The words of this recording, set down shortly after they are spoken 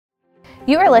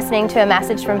You are listening to a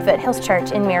message from Foothills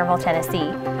Church in Maryville,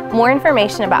 Tennessee. More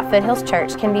information about Foothills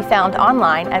Church can be found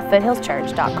online at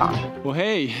foothillschurch.com. Well,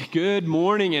 hey, good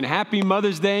morning and happy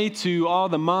Mother's Day to all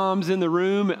the moms in the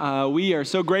room. We are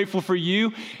so grateful for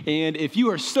you. And if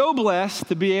you are so blessed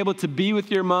to be able to be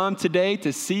with your mom today,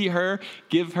 to see her,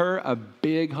 give her a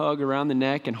big hug around the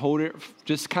neck and hold it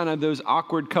just kind of those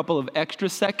awkward couple of extra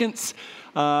seconds,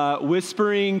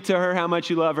 whispering to her how much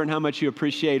you love her and how much you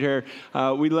appreciate her.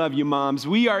 We love you, moms.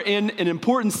 We are in an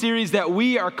important series that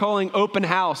we are calling Open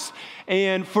House.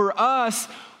 And for us,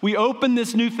 we opened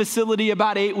this new facility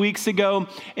about 8 weeks ago,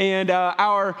 and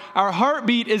our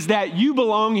heartbeat is that you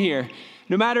belong here.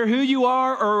 No matter who you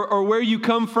are or where you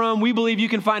come from, we believe you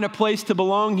can find a place to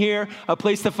belong here, a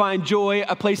place to find joy,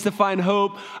 a place to find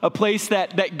hope, a place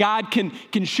that God can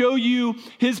show you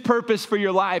His purpose for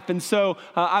your life. And so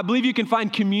I believe you can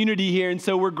find community here. And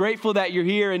so we're grateful that you're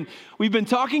here. And we've been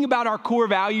talking about our core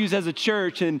values as a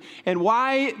church and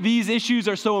why these issues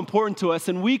are so important to us.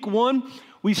 In week 1,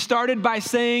 we started by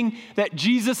saying that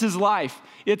Jesus is life.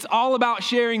 It's all about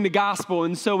sharing the gospel.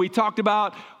 And so we talked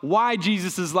about why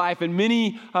Jesus is life, and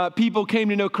many people came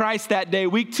to know Christ that day.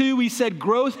 Week 2, we said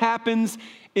growth happens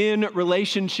in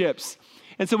relationships.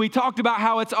 And so we talked about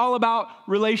how it's all about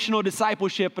relational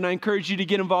discipleship, and I encourage you to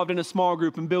get involved in a small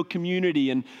group and build community.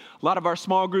 And a lot of our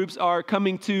small groups are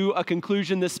coming to a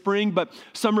conclusion this spring, but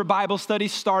summer Bible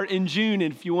studies start in June.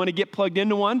 And if you want to get plugged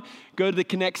into one, go to the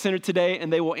Connect Center today,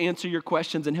 and they will answer your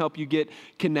questions and help you get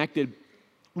connected.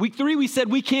 Week 3, we said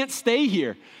we can't stay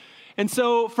here. And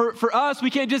so for us, we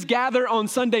can't just gather on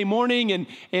Sunday morning and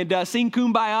sing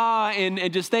Kumbaya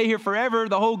and just stay here forever.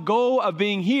 The whole goal of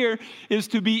being here is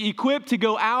to be equipped to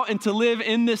go out and to live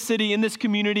in this city, in this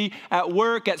community, at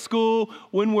work, at school,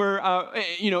 when we're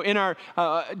in our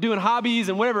doing hobbies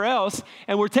and whatever else.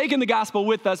 And we're taking the gospel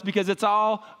with us because it's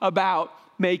all about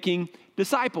making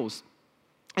disciples.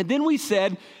 And then we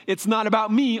said it's not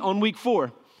about me on week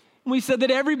 4. We said that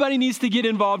everybody needs to get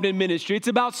involved in ministry. It's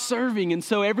about serving. And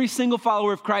so every single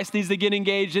follower of Christ needs to get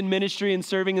engaged in ministry and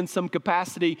serving in some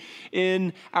capacity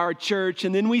in our church.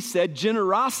 And then we said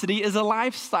generosity is a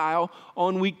lifestyle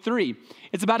on week 3.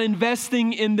 It's about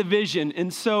investing in the vision.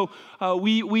 And so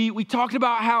we talked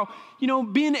about how,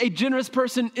 being a generous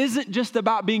person isn't just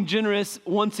about being generous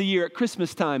once a year at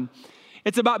Christmas time.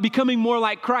 It's about becoming more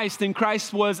like Christ, and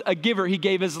Christ was a giver. He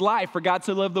gave His life, for God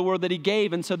so loved the world that He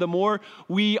gave. And so the more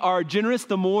we are generous,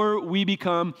 the more we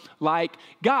become like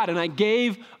God. And I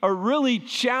gave a really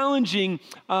challenging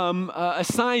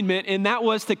assignment, and that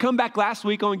was to come back last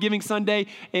week on Giving Sunday,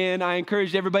 and I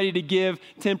encouraged everybody to give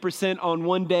 10% on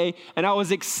one day. And I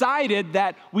was excited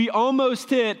that we almost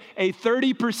hit a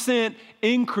 30%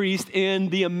 increase in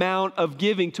the amount of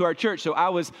giving to our church. So I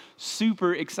was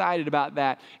super excited about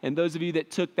that. And those of you that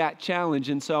took that challenge,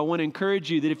 and so I want to encourage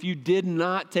you that if you did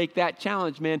not take that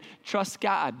challenge, man, trust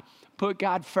God. Put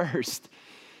God first.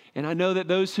 And I know that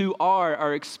those who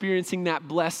are experiencing that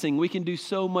blessing. We can do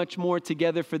so much more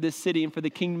together for this city and for the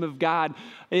kingdom of God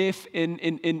if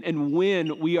and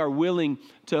when we are willing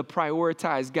to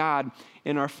prioritize God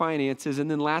in our finances. And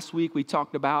then last week we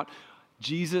talked about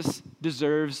Jesus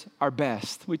deserves our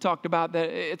best. We talked about that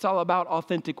it's all about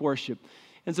authentic worship.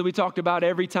 And so we talked about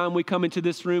every time we come into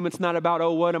this room, it's not about,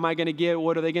 what am I going to get?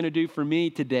 What are they going to do for me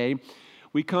today?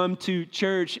 We come to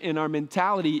church and our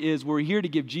mentality is we're here to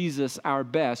give Jesus our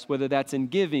best, whether that's in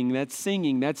giving, that's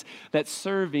singing, that's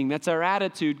serving, that's our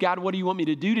attitude. God, what do you want me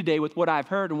to do today with what I've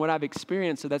heard and what I've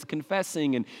experienced? So that's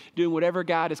confessing and doing whatever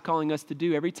God is calling us to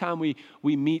do every time we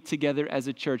meet together as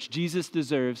a church. Jesus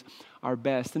deserves our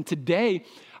best. And today,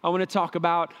 I want to talk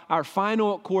about our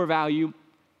final core value,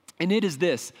 and it is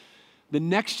this: the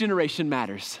next generation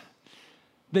matters.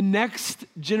 The next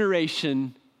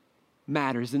generation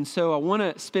matters. And so I want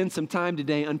to spend some time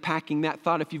today unpacking that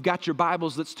thought. If you've got your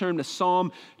Bibles, let's turn to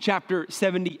Psalm chapter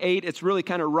 78. It's really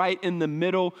kind of right in the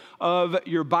middle of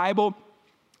your Bible.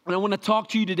 And I want to talk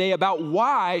to you today about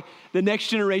why the next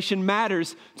generation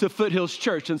matters to Foothills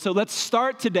Church. And so let's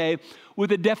start today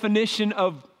with a definition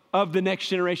of the next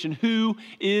generation. Who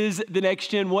is the next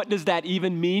gen? What does that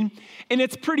even mean? And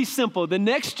it's pretty simple. The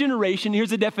next generation,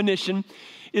 here's a definition,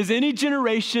 is any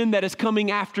generation that is coming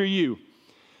after you.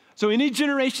 So any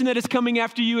generation that is coming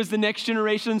after you is the next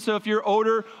generation. So if you're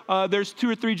older, there's 2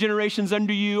 or 3 generations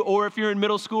under you. Or if you're in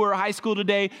middle school or high school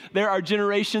today, there are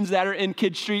generations that are in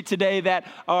Kid Street today that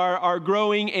are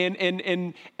growing.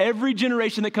 And every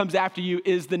generation that comes after you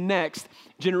is the next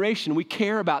generation. We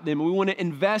care about them. We want to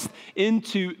invest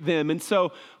into them. And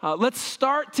so let's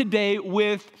start today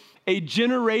with a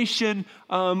generation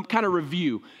kind of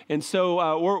review. And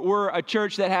so we're a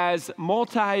church that has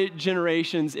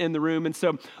multi-generations in the room. And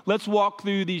so let's walk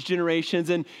through these generations,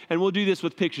 and we'll do this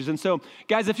with pictures. And so,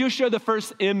 guys, if you'll show the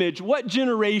first image, what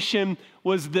generation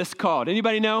was this called?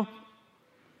 Anybody know?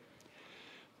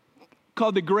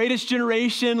 Called the greatest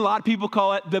generation. A lot of people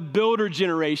call it the builder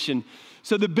generation.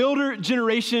 So the builder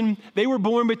generation, they were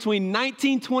born between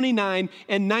 1929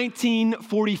 and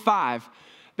 1945.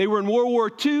 They were in World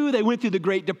War II. They went through the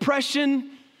Great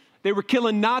Depression. They were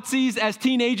killing Nazis as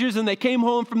teenagers, and they came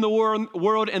home from the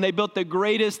world, and they built the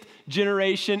greatest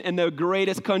generation and the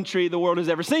greatest country the world has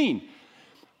ever seen.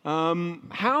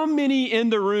 How many in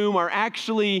the room are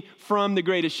actually from the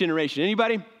greatest generation?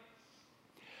 Anybody?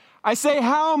 I say,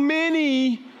 how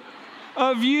many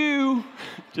of you,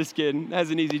 just kidding, that's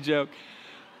an easy joke.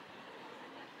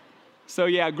 So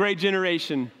yeah, great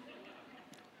generation.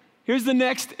 Here's the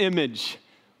next image.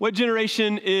 What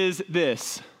generation is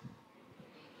this?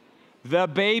 The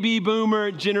baby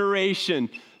boomer generation.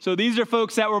 So these are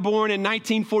folks that were born in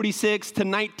 1946 to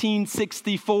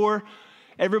 1964.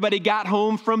 Everybody got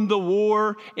home from the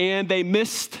war and they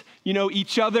missed,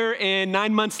 each other, and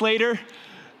 9 months later,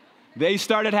 they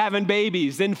started having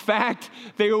babies. In fact,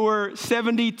 there were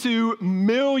 72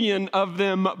 million of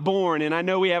them born. And I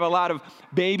know we have a lot of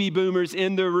baby boomers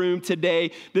in the room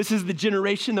today. This is the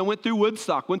generation that went through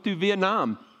Woodstock, went through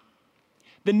Vietnam.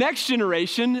 The next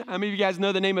generation, how many of you guys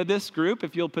know the name of this group,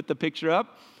 if you'll put the picture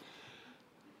up?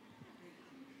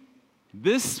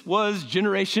 This was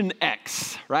Generation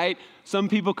X, right? Some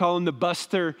people call them the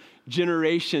Buster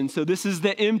generation. So this is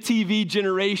the MTV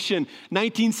generation,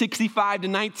 1965 to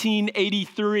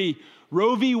 1983.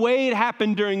 Roe v. Wade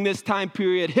happened during this time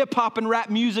period. Hip hop and rap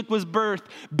music was birthed.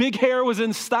 Big hair was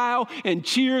in style, and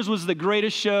Cheers was the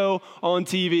greatest show on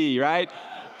TV, right?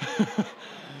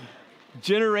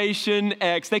 Generation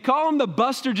X. They call them the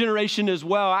Buster generation as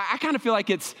well. I kind of feel like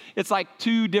it's like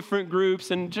two different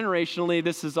groups, and generationally,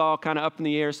 this is all kind of up in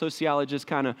the air. Sociologists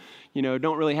kind of,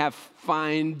 don't really have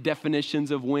fine definitions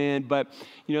of when, but,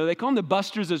 they call them the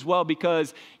Busters as well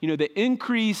because, the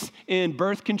increase in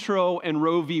birth control and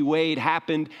Roe v. Wade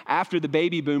happened after the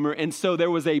baby boomer, and so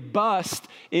there was a bust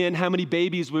in how many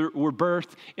babies were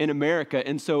birthed in America,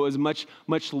 and so it was a much,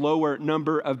 much lower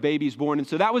number of babies born, and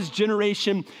so that was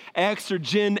Generation X or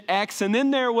Gen X, and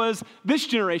then there was this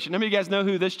generation. How many of you guys know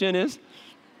who this gen is?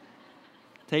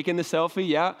 Taking the selfie,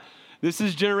 yeah. This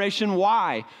is Generation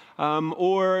Y,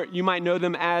 or you might know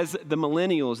them as the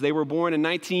millennials. They were born in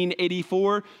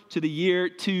 1984 to the year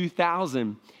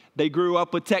 2000. They grew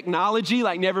up with technology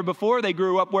like never before. They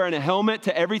grew up wearing a helmet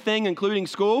to everything, including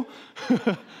school.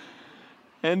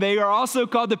 And they are also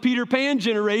called the Peter Pan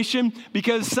generation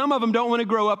because some of them don't want to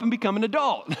grow up and become an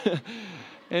adult.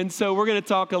 And so we're going to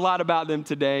talk a lot about them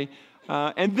today.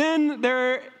 And then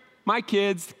my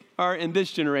kids are in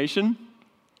this generation.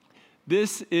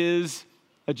 This is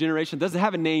a generation, doesn't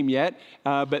have a name yet,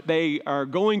 but they are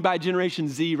going by Generation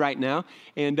Z right now.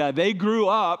 And they grew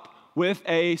up with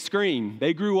a screen.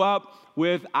 They grew up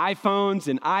with iPhones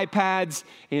and iPads.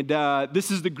 And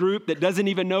this is the group that doesn't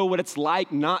even know what it's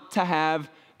like not to have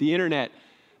the internet.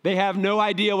 They have no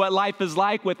idea what life is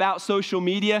like without social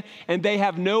media, and they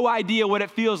have no idea what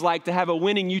it feels like to have a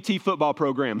winning UT football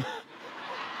program.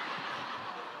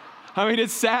 I mean,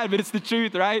 it's sad, but it's the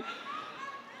truth, right?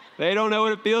 They don't know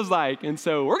what it feels like. And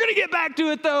so we're going to get back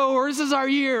to it, though, or this is our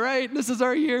year, right? This is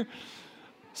our year.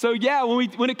 So, yeah,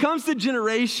 when it comes to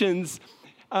generations,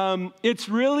 it's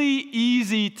really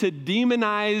easy to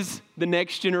demonize the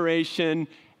next generation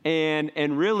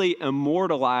and really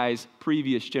immortalize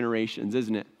previous generations,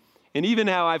 isn't it? And even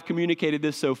how I've communicated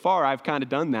this so far, I've kind of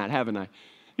done that, haven't I?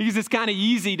 Because it's kind of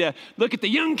easy to look at the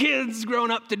young kids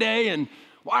growing up today and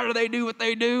why do they do what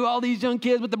they do? All these young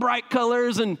kids with the bright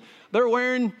colors and they're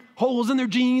wearing holes in their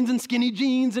jeans and skinny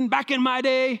jeans. And back in my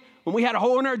day, when we had a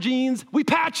hole in our jeans, we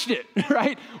patched it,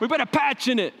 right? We put a patch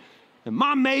in it. And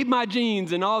Mom made my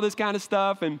jeans and all this kind of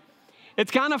stuff. And it's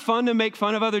kind of fun to make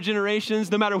fun of other generations,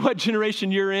 no matter what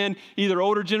generation you're in, either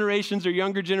older generations or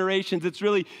younger generations. It's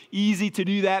really easy to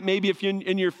do that. Maybe if you're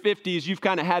in your 50s, you've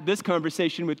kind of had this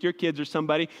conversation with your kids or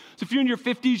somebody. So if you're in your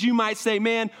 50s, you might say,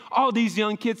 man, all these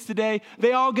young kids today,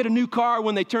 they all get a new car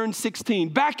when they turn 16.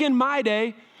 Back in my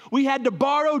day, we had to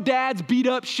borrow Dad's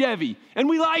beat-up Chevy, and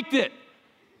we liked it.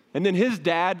 And then his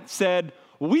dad said,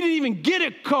 well, we didn't even get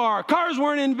a car. Cars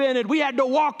weren't invented. We had to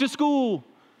walk to school.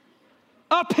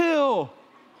 Uphill,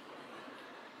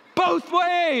 both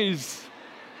ways,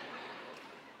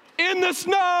 in the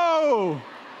snow,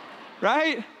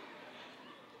 right?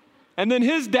 And then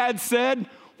his dad said,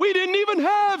 we didn't even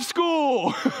have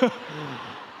school.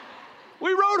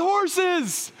 We rode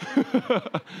horses.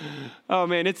 Oh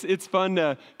man, it's fun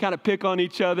to kind of pick on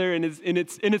each other, and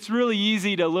it's really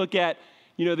easy to look at,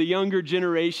 you know, the younger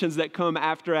generations that come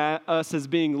after us as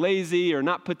being lazy or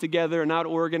not put together or not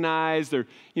organized, or,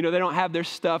 you know, they don't have their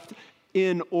stuff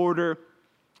in order.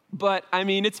 But I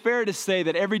mean, it's fair to say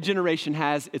that every generation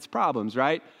has its problems,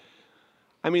 right?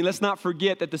 I mean, let's not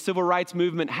forget that the civil rights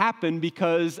movement happened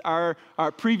because our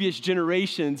previous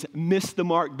generations missed the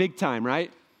mark big time,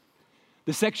 right?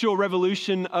 The sexual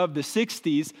revolution of the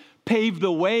 60s paved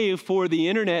the way for the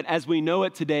internet as we know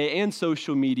it today and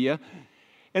social media.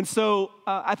 And so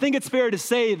I think it's fair to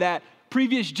say that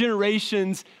previous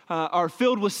generations are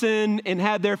filled with sin and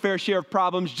had their fair share of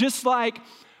problems, just like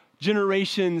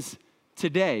generations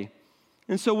today.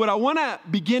 And so what I want to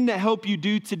begin to help you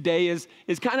do today is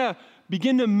kind of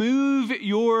begin to move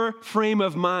your frame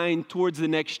of mind towards the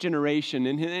next generation.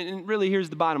 And really,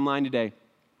 here's the bottom line today.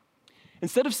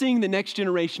 Instead of seeing the next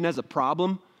generation as a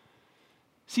problem,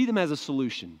 see them as a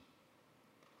solution.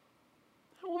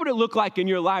 What would it look like in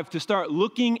your life to start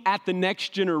looking at the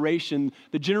next generation,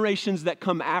 the generations that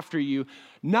come after you,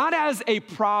 not as a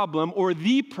problem or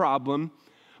the problem,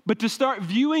 but to start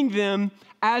viewing them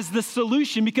as the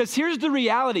solution? Because here's the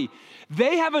reality.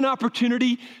 They have an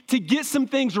opportunity to get some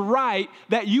things right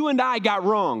that you and I got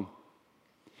wrong.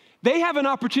 They have an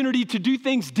opportunity to do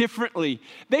things differently.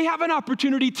 They have an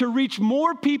opportunity to reach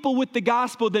more people with the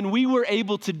gospel than we were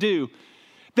able to do.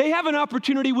 They have an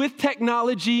opportunity with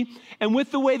technology and with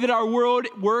the way that our world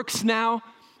works now,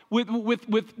 with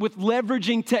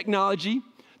leveraging technology,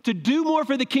 to do more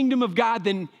for the kingdom of God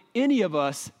than any of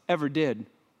us ever did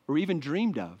or even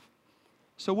dreamed of.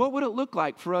 So what would it look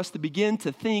like for us to begin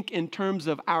to think in terms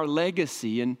of our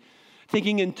legacy and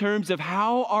thinking in terms of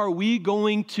how are we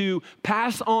going to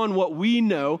pass on what we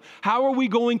know? How are we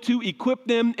going to equip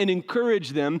them and encourage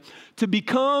them to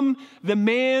become the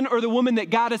man or the woman that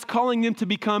God is calling them to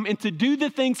become and to do the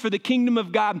things for the kingdom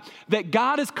of God that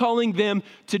God is calling them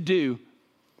to do?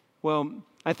 Well,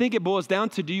 I think it boils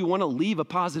down to, do you want to leave a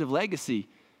positive legacy?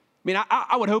 I mean,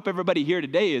 I would hope everybody here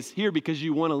today is here because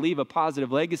you want to leave a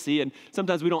positive legacy, and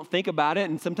sometimes we don't think about it,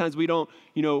 and sometimes we don't,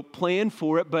 plan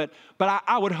for it, but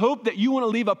I would hope that you want to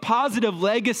leave a positive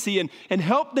legacy and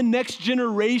help the next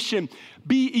generation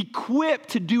be equipped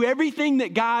to do everything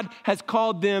that God has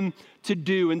called them to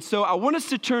do. And so I want us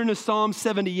to turn to Psalm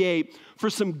 78 for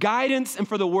some guidance and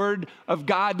for the word of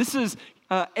God. This is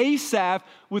Asaph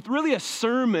with really a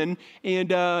sermon, and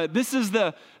this is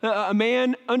a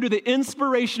man under the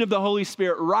inspiration of the Holy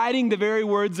Spirit writing the very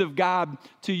words of God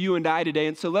to you and I today.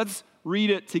 And so let's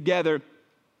read it together.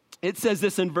 It says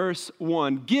this in verse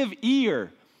 1, "Give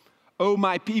ear, O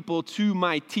my people, to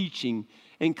my teaching.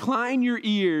 Incline your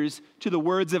ears to the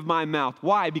words of my mouth."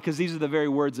 Why? Because these are the very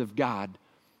words of God.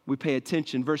 We pay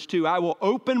attention. Verse 2, "I will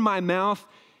open my mouth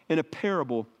in a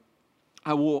parable.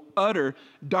 I will utter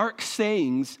dark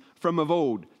sayings from of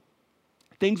old,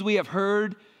 things we have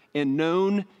heard and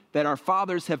known that our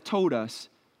fathers have told us.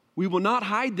 We will not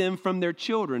hide them from their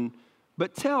children,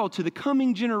 but tell to the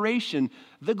coming generation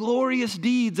the glorious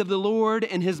deeds of the Lord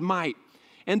and his might,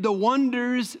 and the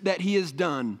wonders that he has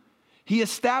done. He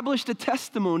established a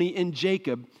testimony in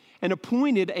Jacob and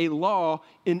appointed a law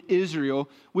in Israel,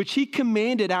 which he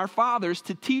commanded our fathers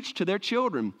to teach to their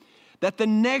children, that the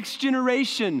next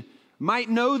generation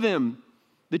might know them,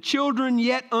 the children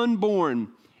yet unborn,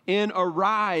 and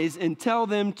arise and tell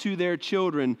them to their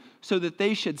children, so that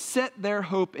they should set their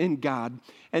hope in God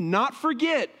and not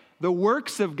forget the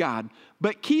works of God,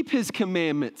 but keep his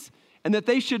commandments, and that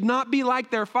they should not be like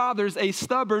their fathers, a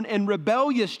stubborn and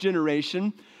rebellious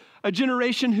generation, a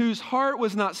generation whose heart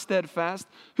was not steadfast,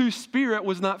 whose spirit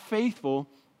was not faithful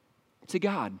to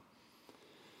God."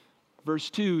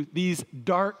 Verse 2, these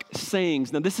dark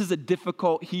sayings. Now, this is a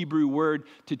difficult Hebrew word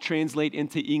to translate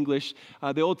into English.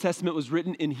 The Old Testament was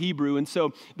written in Hebrew, and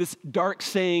so this dark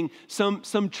saying, some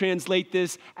translate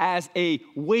this as a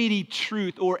weighty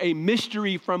truth or a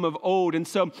mystery from of old. And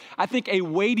so I think a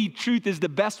weighty truth is the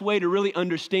best way to really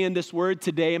understand this word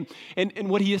today. And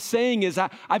what he is saying is,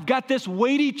 I've got this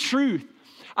weighty truth.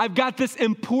 I've got this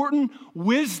important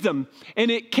wisdom,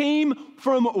 and it came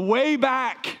from way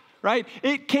back. Right?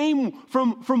 It came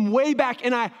from way back,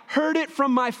 and I heard it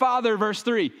from my father, verse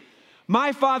 3.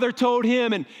 My father told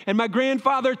him, and my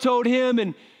grandfather told him,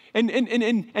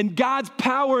 and God's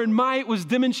power and might was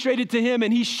demonstrated to him,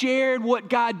 and he shared what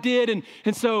God did.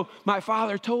 And so my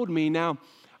father told me. Now,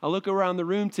 I look around the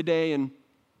room today, and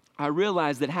I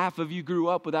realize that half of you grew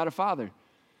up without a father.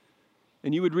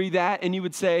 And you would read that, and you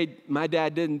would say, my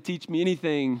dad didn't teach me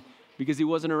anything because he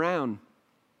wasn't around.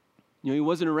 He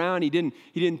wasn't around. He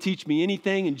didn't teach me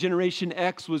anything. And Generation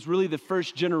X was really the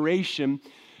first generation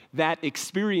that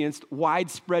experienced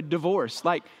widespread divorce.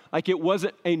 Like it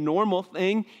wasn't a normal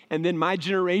thing. And then my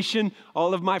generation,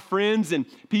 all of my friends and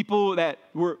people that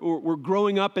were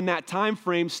growing up in that time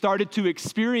frame started to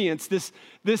experience this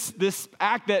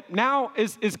act that now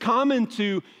is common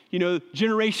to,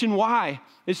 Generation Y.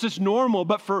 It's just normal.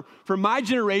 But for my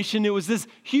generation, it was this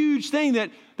huge thing that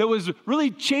was really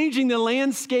changing the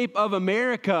landscape of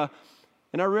America.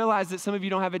 And I realized that some of you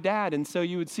don't have a dad, and so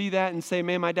you would see that and say,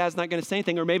 man, my dad's not going to say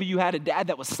anything. Or maybe you had a dad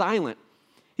that was silent.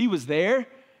 He was there,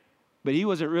 but he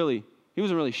wasn't really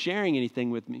sharing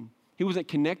anything with me. He wasn't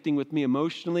connecting with me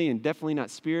emotionally and definitely not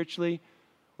spiritually.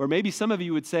 Or maybe some of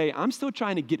you would say, I'm still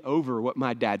trying to get over what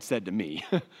my dad said to me.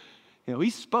 He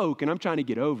spoke, and I'm trying to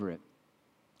get over it.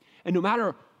 And no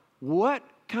matter what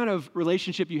kind of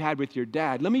relationship you had with your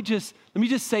dad, let me just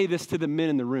say this to the men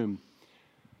in the room.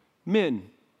 Men,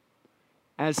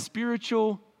 as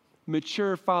spiritual,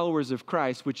 mature followers of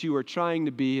Christ, which you are trying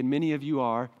to be, and many of you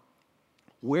are,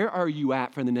 where are you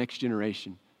at for the next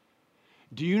generation?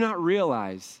 Do you not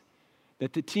realize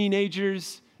that the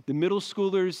teenagers, the middle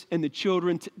schoolers, and the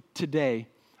children today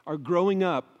are growing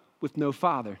up with no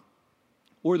father?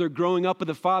 Or they're growing up with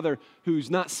a father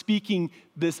who's not speaking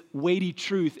this weighty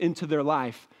truth into their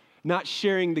life, not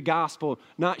sharing the gospel,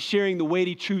 not sharing the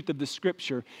weighty truth of the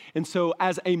scripture. And so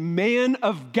as a man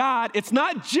of God, it's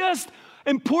not just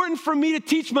important for me to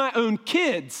teach my own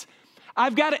kids.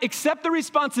 I've got to accept the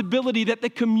responsibility that the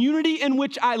community in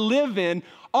which I live in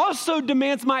also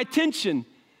demands my attention.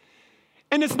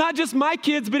 And it's not just my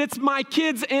kids, but it's my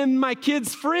kids and my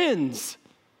kids' friends.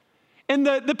 And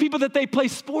the people that they play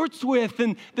sports with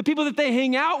and the people that they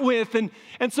hang out with. And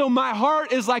so my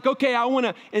heart is like, okay, I want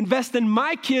to invest in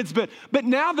my kids, but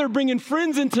now they're bringing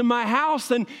friends into my house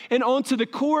and onto the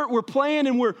court. We're playing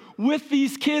and we're with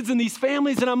these kids and these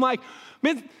families. And I'm like,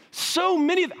 man,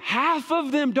 half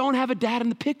of them don't have a dad in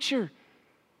the picture.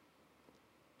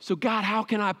 So God, how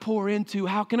can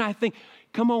I think?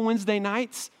 Come on Wednesday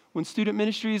nights when student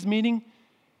ministry is meeting,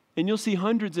 and you'll see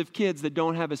hundreds of kids that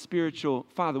don't have a spiritual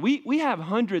father. We have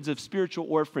hundreds of spiritual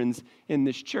orphans in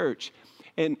this church,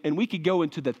 and we could go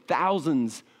into the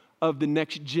thousands of the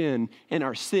next gen in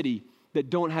our city that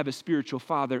don't have a spiritual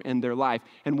father in their life.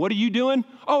 And what are you doing?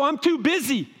 Oh, I'm too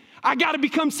busy. I got to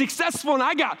become successful, and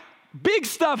I got big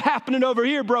stuff happening over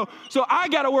here, bro. So I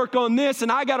got to work on this,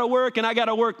 and I got to work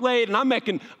late, and I'm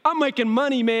making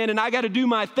money, man, and I got to do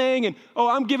my thing, and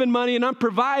I'm giving money and I'm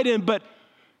providing, but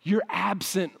you're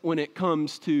absent when it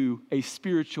comes to a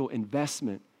spiritual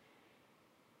investment.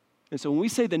 And so when we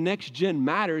say the next gen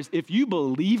matters, if you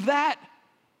believe that,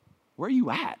 where are you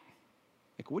at?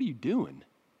 Like, what are you doing?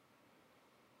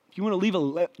 If you want to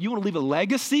leave a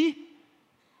legacy,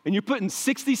 and you're putting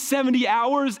 60, 70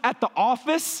 hours at the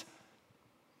office,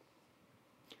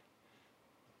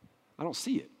 I don't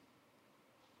see it.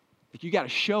 Like, you got to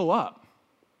show up.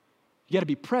 You got to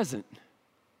be present,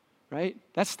 right?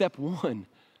 That's step one.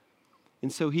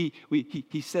 And so he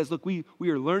says, look, we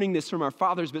are learning this from our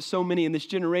fathers, but so many in this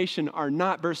generation are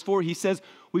not. Verse 4, he says,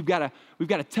 we've got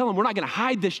to tell them, we're not going to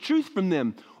hide this truth from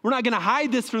them. We're not going to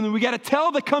hide this from them. We got to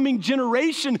tell the coming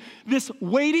generation this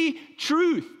weighty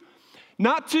truth.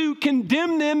 Not to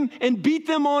condemn them and beat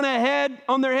them on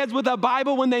their heads with a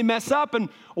Bible when they mess up and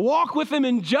walk with them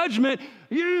in judgment.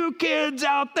 You kids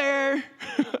out there.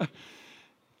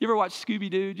 You ever watch Scooby-Doo?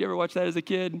 Did you ever watch that as a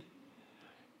kid?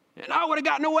 And I would have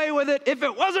gotten away with it if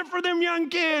it wasn't for them young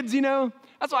kids,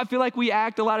 That's why I feel like we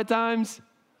act a lot of times.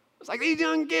 It's like these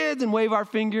young kids and wave our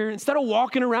finger. Instead of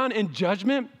walking around in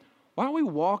judgment, why don't we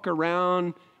walk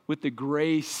around with the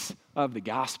grace of the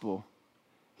gospel?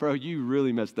 Bro, you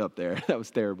really messed up there. That was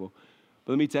terrible.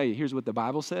 But let me tell you, here's what the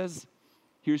Bible says.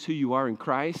 Here's who you are in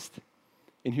Christ,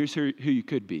 and here's who you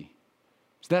could be.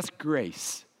 So that's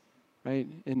grace, right?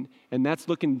 And that's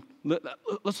looking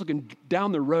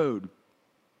down the road.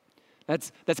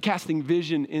 That's casting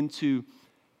vision into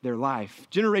their life.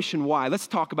 Generation Y, let's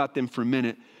talk about them for a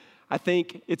minute. I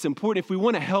think it's important. If we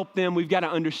want to help them, we've got to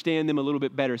understand them a little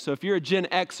bit better. So if you're a Gen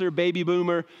Xer, baby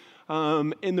boomer,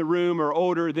 in the room or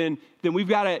older, then we've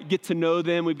got to get to know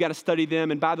them. We've got to study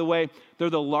them. And by the way, they're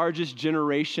the largest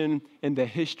generation in the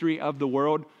history of the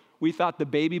world. We thought the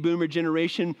baby boomer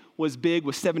generation was big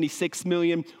with 76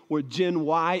 million, where Gen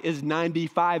Y is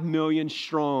 95 million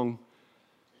strong.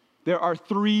 There are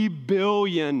 3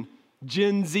 billion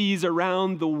Gen Zs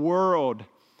around the world.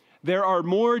 There are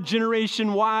more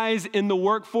Generation Ys in the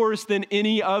workforce than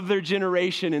any other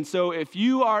generation. And so if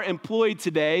you are employed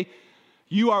today,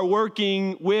 you are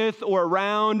working with or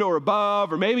around or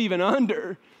above or maybe even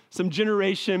under some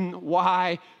Generation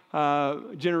Y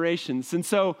generations. And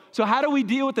so how do we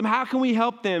deal with them? How can we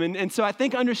help them? And so I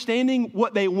think understanding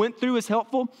what they went through is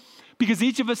helpful, because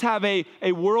each of us have a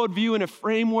worldview and a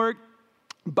framework,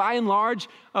 by and large,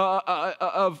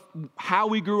 of how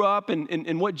we grew up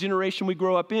and what generation we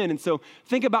grew up in. And so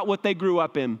think about what they grew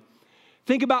up in.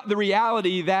 Think about the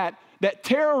reality that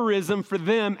terrorism for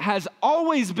them has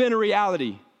always been a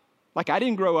reality. Like, I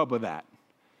didn't grow up with that.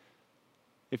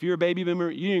 If you're a baby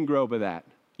boomer, you didn't grow up with that.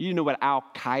 You didn't know what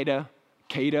Al-Qaeda,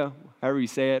 however you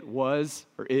say it, was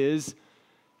or is.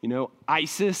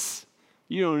 ISIS,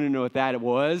 you don't even know what that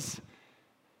was.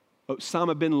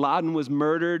 Osama bin Laden was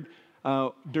murdered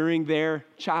during their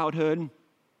childhood.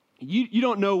 You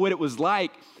don't know what it was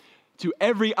like to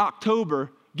every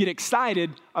October get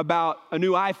excited about a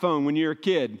new iPhone when you're a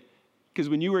kid. Because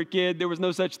when you were a kid, there was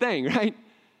no such thing, right?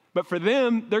 But for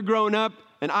them, they're growing up,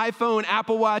 an iPhone,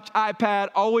 Apple Watch, iPad,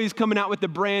 always coming out with a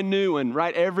brand new one,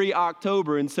 right? Every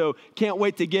October. And so can't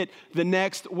wait to get the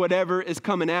next whatever is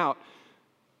coming out.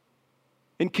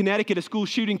 In Connecticut, a school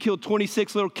shooting killed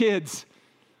 26 little kids,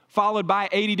 followed by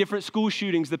 80 different school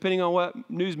shootings, depending on what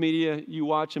news media you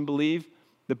watch and believe.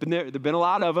 There've been a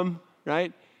lot of them,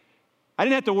 right? I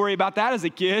didn't have to worry about that as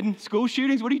a kid. School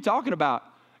shootings, what are you talking about?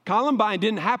 Columbine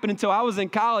didn't happen until I was in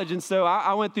college, and so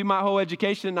I went through my whole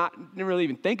education and I didn't really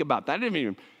even think about that. It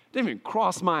didn't even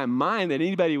cross my mind that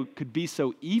anybody could be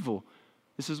so evil.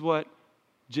 This is what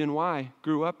Gen Y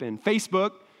grew up in.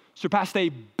 Facebook surpassed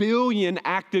 1 billion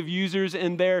active users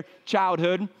in their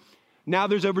childhood. Now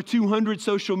there's over 200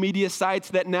 social media sites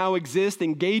that now exist,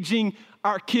 engaging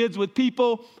our kids with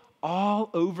people all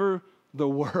over the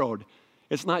world.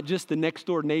 It's not just the next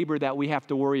door neighbor that we have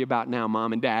to worry about now,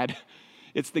 Mom and Dad.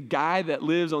 It's the guy that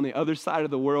lives on the other side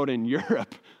of the world in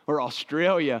Europe or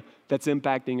Australia that's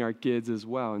impacting our kids as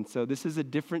well. And so this is a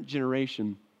different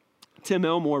generation. Tim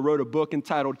Elmore wrote a book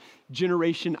entitled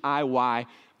Generation IY.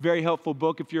 Very helpful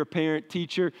book if you're a parent,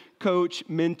 teacher, coach,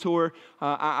 mentor.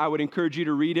 I would encourage you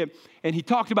to read it. And he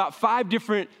talked about 5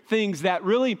 different things that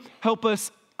really help us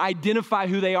identify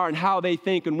who they are and how they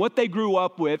think and what they grew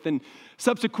up with, and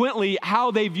subsequently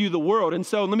how they view the world. And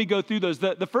so let me go through those.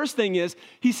 The first thing is,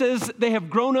 he says they have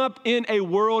grown up in a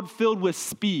world filled with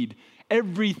speed.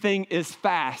 Everything is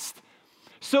fast.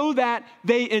 So that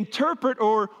they interpret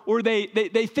or they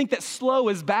think that slow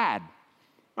is bad.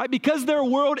 Right? Because their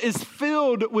world is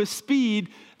filled with speed,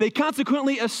 they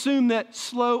consequently assume that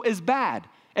slow is bad.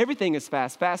 Everything is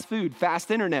fast. Fast food,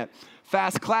 fast internet,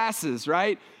 fast classes,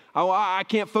 right? Oh, I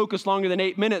can't focus longer than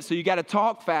 8 minutes, so you got to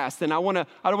talk fast. And I don't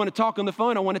want to talk on the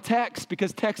phone. I want to text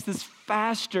because text is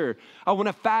faster. I want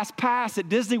a fast pass at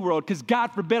Disney World because God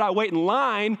forbid I wait in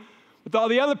line with all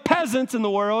the other peasants in the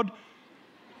world.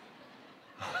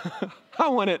 I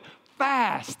want it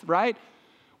fast, right?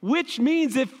 Which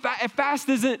means if fast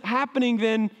isn't happening,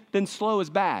 then slow is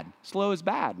bad. Slow is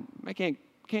bad. I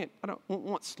don't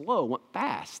want slow, I want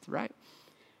fast, right?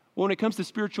 Well, when it comes to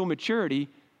spiritual maturity,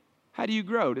 how do you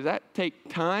grow? Does that take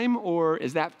time or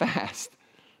is that fast?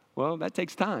 Well, that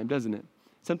takes time, doesn't it?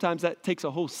 Sometimes that takes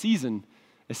a whole season,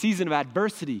 a season of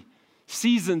adversity,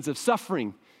 seasons of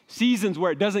suffering, seasons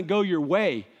where it doesn't go your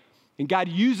way. And God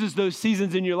uses those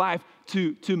seasons in your life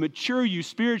to mature you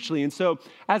spiritually. And so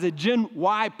as a Gen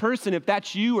Y person, if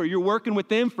that's you or you're working with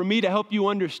them, for me to help you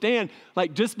understand,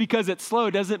 like just because it's slow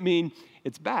doesn't mean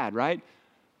it's bad, right?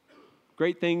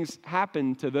 Great things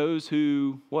happen to those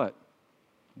who, what?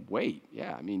 Wait,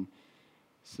 yeah,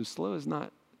 so slow is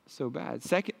not so bad.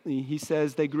 Secondly, he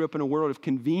says they grew up in a world of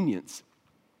convenience.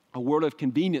 A world of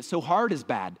convenience. So hard is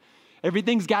bad.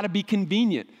 Everything's got to be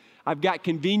convenient. I've got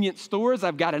convenient stores.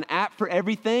 I've got an app for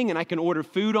everything, and I can order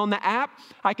food on the app.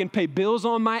 I can pay bills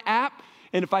on my app.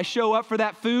 And if I show up for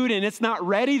that food and it's not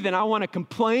ready, then I want to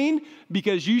complain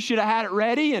because you should have had it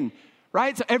ready. And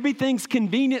right? So everything's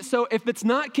convenient. So if it's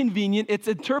not convenient, it's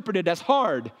interpreted as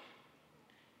hard.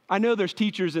 I know there's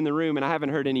teachers in the room, and I haven't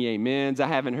heard any amens. I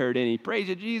haven't heard any praise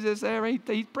of Jesus.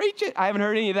 Preach it. I haven't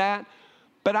heard any of that.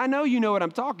 But I know you know what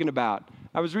I'm talking about.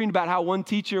 I was reading about how one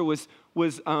teacher was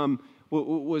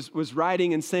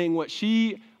writing and saying what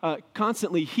she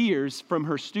constantly hears from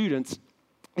her students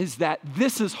is that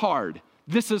this is hard.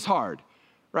 This is hard,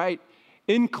 right?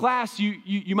 In class,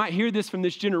 you might hear this from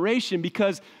this generation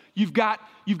because you've got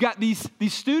these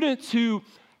students who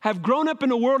have grown up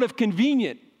in a world of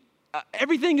convenient.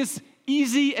 Everything is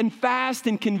easy and fast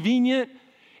and convenient.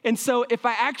 And so if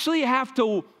I actually have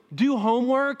to do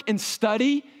homework and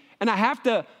study and I have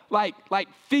to like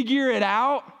figure it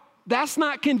out, that's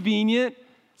not convenient.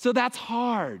 So that's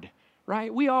hard,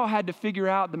 right? We all had to figure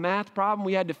out the math problem.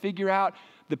 We had to figure out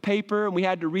the paper and we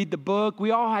had to read the book.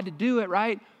 We all had to do it,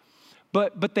 right?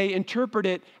 but they interpret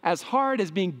it as hard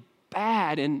as being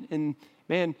bad. And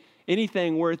man,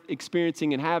 anything worth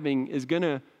experiencing and having is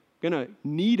gonna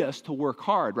need us to work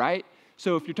hard, right?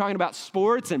 So if you're talking about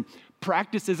sports, and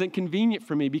practice isn't convenient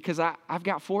for me because I've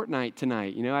got Fortnite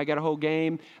tonight. I got a whole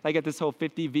game. I got this whole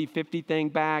 50v50 thing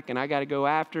back, and I got to go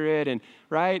after it. And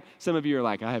right, some of you are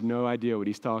like, I have no idea what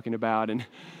he's talking about, and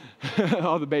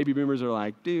all the baby boomers are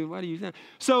like, dude, what are you saying?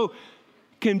 So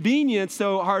convenience,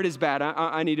 so hard is bad.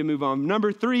 I need to move on.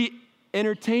 Number 3,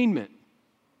 entertainment.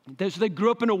 So they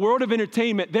grew up in a world of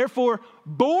entertainment. Therefore,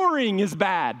 boring is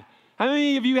bad. How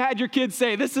many of you had your kids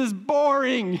say, this is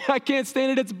boring. I can't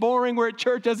stand it. It's boring. We're at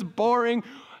church. It's boring.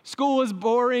 School is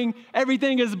boring.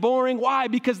 Everything is boring. Why?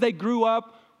 Because they grew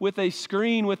up with a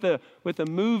screen, with a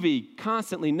movie,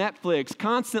 constantly Netflix,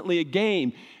 constantly a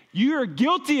game. You're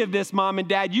guilty of this, mom and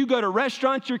dad. You go to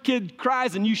restaurants, your kid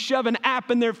cries, and you shove an app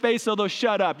in their face so they'll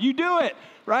shut up. You do it,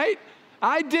 right?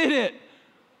 I did it.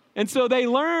 And so they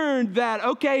learned that,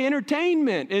 okay,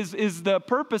 entertainment is the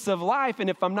purpose of life, and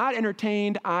if I'm not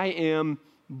entertained, I am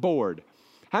bored.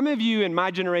 How many of you in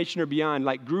my generation or beyond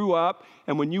grew up,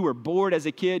 and when you were bored as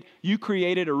a kid, you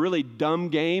created a really dumb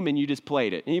game and you just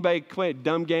played it? Anybody play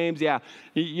dumb games? Yeah,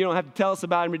 you don't have to tell us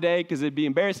about them today because it'd be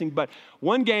embarrassing, but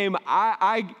one game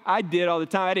I did all the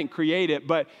time, I didn't create it,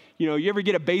 but you ever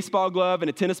get a baseball glove and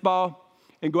a tennis ball?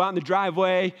 And go out in the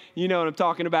driveway, you know what I'm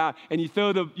talking about, and you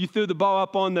throw the ball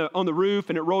up on the roof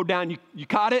and it rolled down, you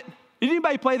caught it? Did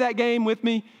anybody play that game with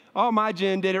me? Oh, my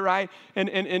gen did it, right?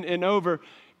 And over.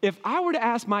 If I were to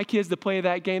ask my kids to play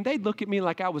that game, they'd look at me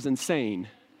like I was insane.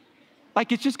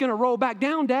 Like, it's just gonna roll back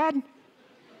down, Dad.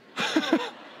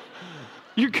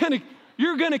 You're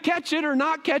gonna catch it or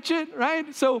not catch it,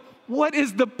 right? So what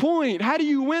is the point? How do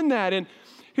you win that? And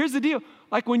here's the deal.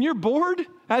 When you're bored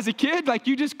as a kid,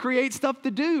 you just create stuff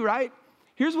to do, right?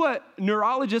 Here's what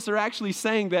neurologists are actually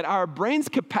saying, that our brain's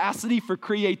capacity for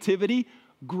creativity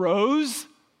grows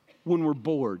when we're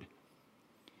bored.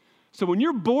 So when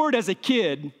you're bored as a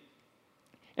kid,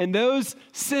 and those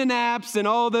synapses and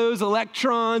all those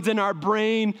electrons in our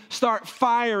brain start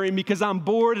firing because I'm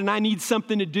bored and I need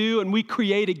something to do, and we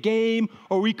create a game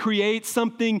or we create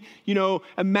something,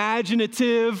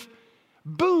 imaginative,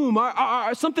 boom,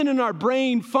 something in our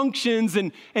brain functions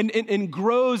and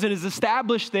grows and is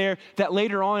established there, that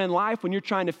later on in life, when you're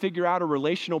trying to figure out a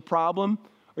relational problem,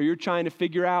 or you're trying to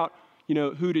figure out,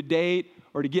 who to date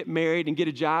or to get married and get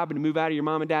a job and to move out of your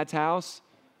mom and dad's house,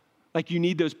 you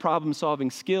need those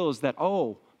problem-solving skills that,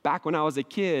 back when I was a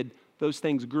kid, those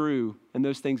things grew and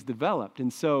those things developed.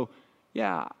 And so,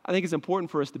 yeah, I think it's important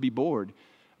for us to be bored.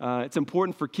 It's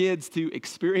important for kids to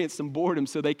experience some boredom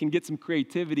so they can get some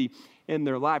creativity in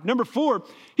their life. Number 4,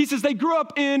 he says they grew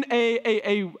up in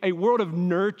a world of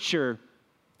nurture.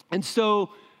 And so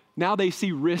now they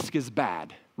see risk is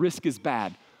bad. Risk is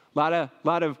bad. A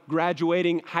lot of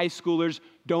graduating high schoolers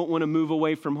don't want to move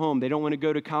away from home. They don't want to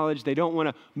go to college. They don't want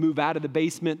to move out of the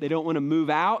basement. They don't want to move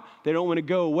out. They don't want to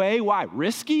go away. Why?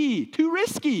 Risky. Too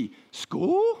risky.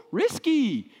 School?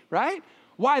 Risky, right?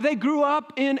 Why? They grew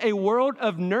up in a world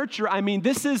of nurture. I mean,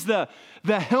 this is the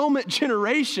helmet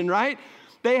generation, right?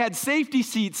 They had safety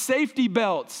seats, safety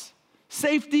belts,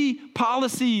 safety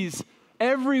policies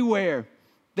everywhere.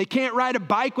 They can't ride a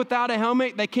bike without a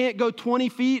helmet. They can't go 20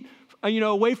 feet,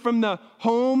 away from the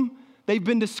home. They've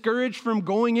been discouraged from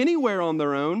going anywhere on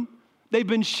their own. They've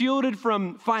been shielded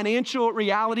from financial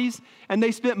realities, and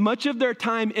they spent much of their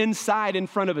time inside in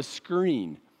front of a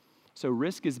screen. So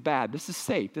risk is bad. This is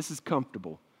safe. This is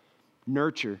comfortable.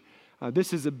 Nurture.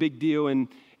 This is a big deal in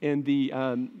the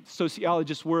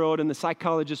sociologist world and the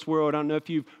psychologist world. I don't know if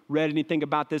you've read anything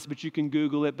about this, but you can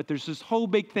Google it. But there's this whole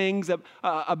big things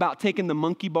about taking the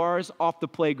monkey bars off the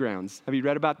playgrounds. Have you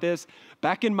read about this?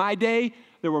 Back in my day,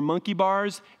 there were monkey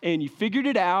bars, and you figured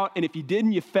it out, and if you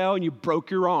didn't, you fell and you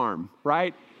broke your arm,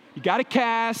 right? You got a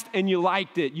cast, and you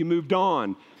liked it. You moved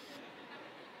on.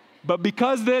 But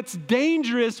because that's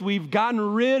dangerous, we've gotten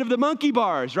rid of the monkey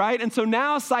bars, right? And so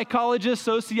now psychologists,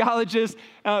 sociologists,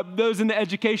 those in the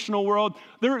educational world,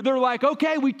 they're like,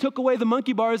 okay, we took away the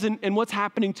monkey bars, and what's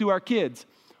happening to our kids?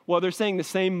 Well, they're saying the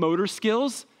same motor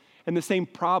skills and the same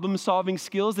problem-solving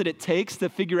skills that it takes to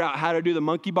figure out how to do the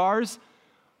monkey bars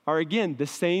are, again, the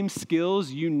same skills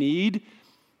you need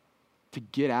to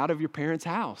get out of your parents'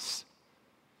 house,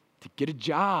 to get a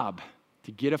job,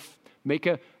 to make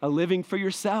a living for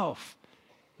yourself.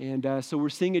 And so we're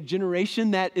seeing a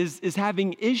generation that is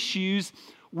having issues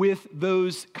with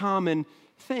those common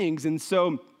things. And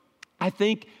so I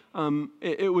think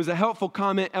it was a helpful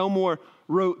comment. Elmore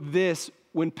wrote this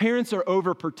when parents are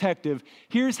overprotective,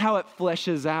 here's how it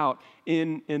fleshes out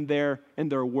in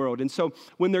their world. And so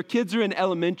when their kids are in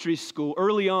elementary school,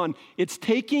 early on, it's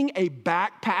taking a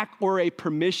backpack or a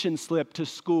permission slip to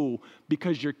school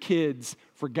because your kids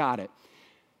forgot it.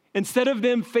 Instead of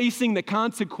them facing the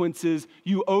consequences,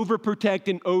 you overprotect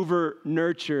and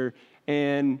over-nurture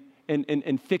and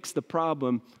fix the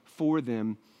problem for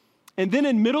them. And then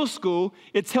in middle school,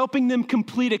 it's helping them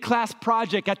complete a class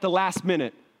project at the last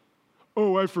minute.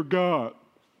 Oh, I forgot.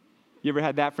 You ever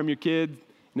had that from your kids?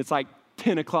 And it's like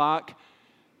 10 o'clock.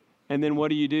 And then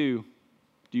what do?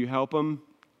 Do you help them?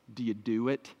 Do you do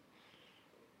it?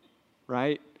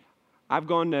 Right? I've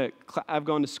gone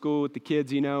to school with the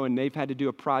kids, and they've had to do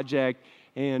a project.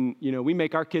 And, we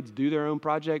make our kids do their own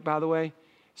project, by the way.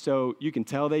 So you can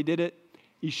tell they did it.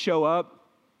 You show up.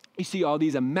 You see all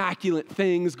these immaculate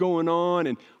things going on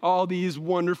and all these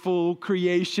wonderful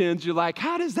creations. You're like,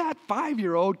 how does that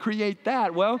 5-year-old create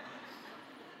that? Well,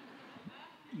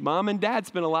 mom and dad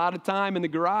spent a lot of time in the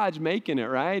garage making it,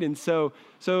 right? And so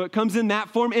it comes in that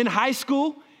form. In high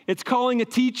school, it's calling a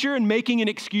teacher and making an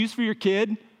excuse for your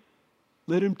kid.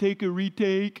 Let him take a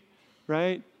retake,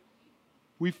 right?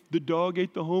 The dog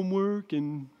ate the homework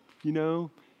and,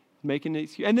 making an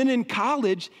excuse. And then in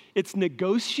college, it's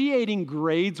negotiating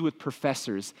grades with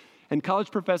professors. And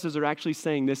college professors are actually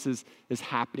saying this is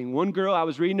happening. One girl I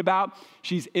was reading about,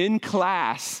 she's in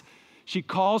class. She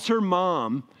calls her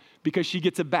mom because she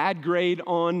gets a bad grade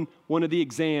on one of the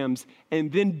exams.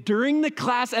 And then during the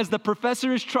class, as the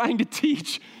professor is trying to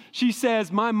teach, she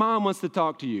says, my mom wants to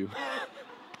talk to you.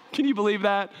 Can you believe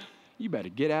that? You better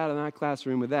get out of that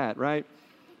classroom with that, right?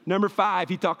 Number 5,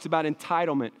 he talks about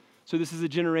entitlement. So this is a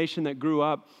generation that grew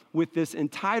up with this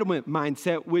entitlement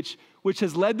mindset, which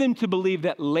has led them to believe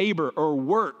that labor or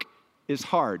work is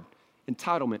hard.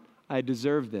 Entitlement, I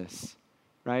deserve this,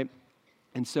 right?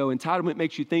 And so entitlement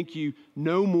makes you think you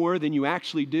know more than you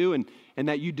actually do and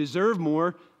that you deserve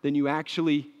more than you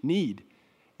actually need.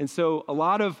 And so a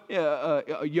lot of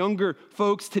younger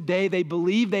folks today, they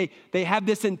believe they have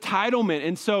this entitlement.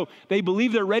 And so they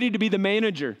believe they're ready to be the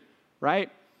manager, right?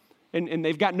 And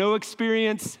they've got no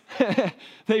experience.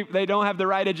 They don't have the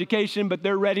right education, but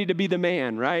they're ready to be the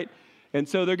man, right? And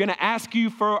so they're going to ask you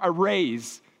for a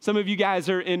raise. Some of you guys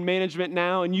are in management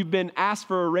now, and you've been asked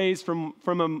for a raise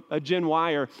from a Gen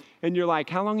Y-er, and you're like,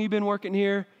 how long have you been working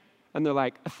here? And they're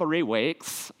like, 3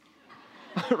 weeks,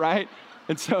 right?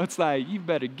 And so it's like, you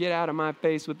better get out of my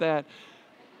face with that.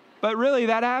 But really,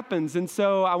 that happens. And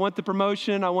so I want the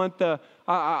promotion. I want that.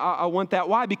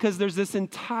 Why? Because there's this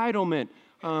entitlement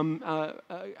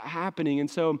happening. And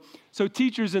so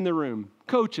teachers in the room,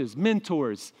 coaches,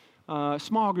 mentors,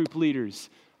 small group leaders,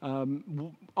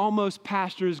 almost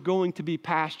pastors, going to be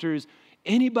pastors,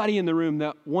 anybody in the room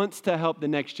that wants to help the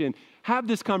next gen, have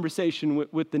this conversation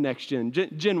with the next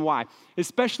Gen Y,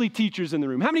 especially teachers in the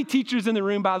room. How many teachers in the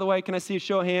room, by the way? Can I see a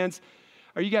show of hands?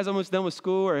 Are you guys almost done with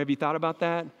school, or have you thought about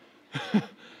that?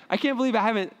 I can't believe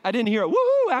I didn't hear a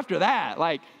woohoo after that.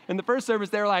 Like in the first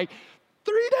service, they were like,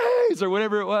 3 days or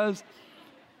whatever it was.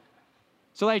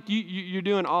 So like you're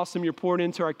doing awesome. You're pouring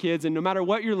into our kids. And no matter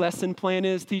what your lesson plan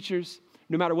is, teachers,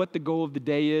 no matter what the goal of the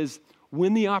day is,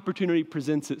 when the opportunity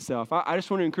presents itself, I just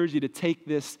want to encourage you to take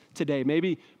this today.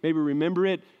 Maybe remember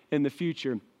it in the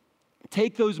future.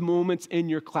 Take those moments in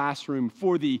your classroom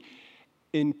for the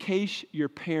in case your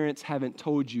parents haven't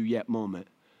told you yet moment,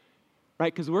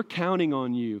 right? Because we're counting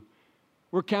on you.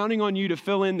 We're counting on you to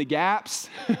fill in the gaps.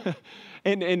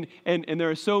 And there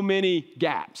are so many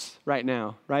gaps right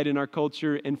now, right, in our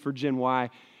culture and for Gen Y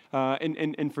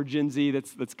and for Gen Z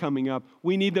that's coming up.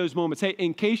 We need those moments. Hey,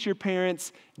 in case your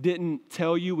parents didn't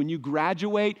tell you, when you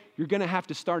graduate, you're going to have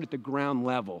to start at the ground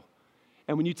level.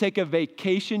 And when you take a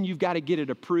vacation, you've got to get it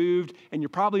approved, and you're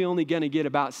probably only going to get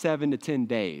about 7 to 10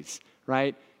 days,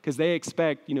 right? Because they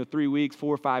expect, 3 weeks,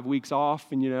 4 or 5 weeks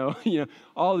off, and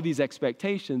all of these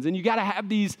expectations. And you got to have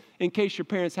these in case your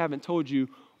parents haven't told you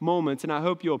moments, and I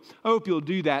hope you'll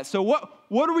do that. So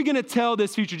what are we going to tell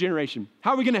this future generation?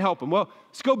 How are we going to help them? Well,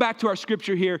 let's go back to our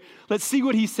scripture here. Let's see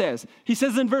what he says. He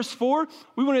says in verse 4,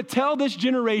 we want to tell this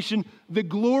generation the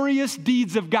glorious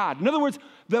deeds of God. In other words,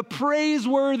 the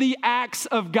praiseworthy acts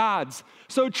of God's.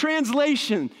 So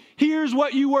translation, here's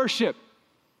what you worship.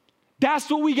 That's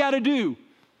what we got to do.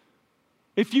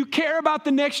 If you care about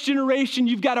the next generation,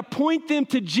 you've got to point them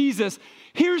to Jesus.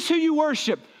 Here's who you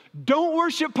worship. Don't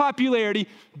worship popularity.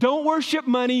 Don't worship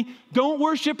money. Don't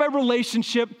worship a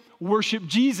relationship. Worship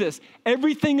Jesus.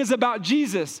 Everything is about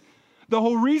Jesus. The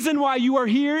whole reason why you are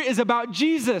here is about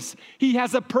Jesus. He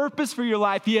has a purpose for your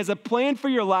life. He has a plan for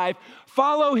your life.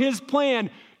 Follow his plan.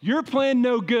 Your plan,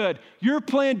 no good. Your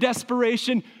plan,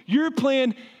 desperation. Your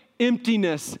plan,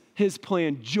 emptiness. His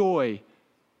plan, joy,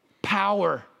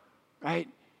 power, right?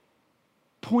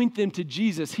 Point them to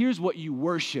Jesus. Here's what you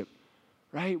worship,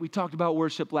 right? We talked about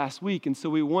worship last week, and so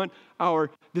we want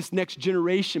this next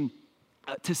generation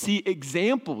to see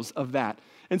examples of that.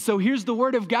 And so here's the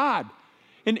Word of God.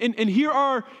 And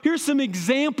here's some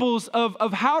examples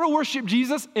of how to worship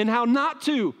Jesus and how not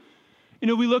to.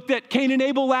 We looked at Cain and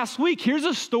Abel last week. Here's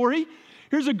a story.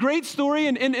 Here's a great story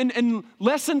and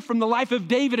lesson from the life of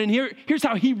David. And here's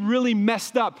how he really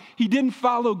messed up. He didn't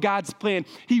follow God's plan.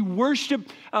 He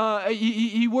worshiped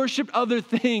other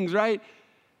things, right?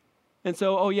 And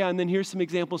so, and then here's some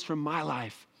examples from my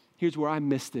life. Here's where I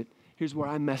missed it. Here's where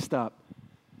I messed up.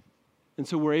 And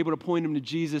so we're able to point them to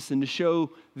Jesus and to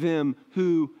show them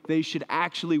who they should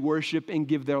actually worship and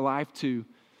give their life to.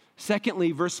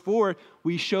 Secondly, verse 4,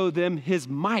 we show them his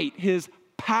might, his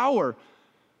power.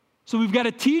 So we've got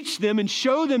to teach them and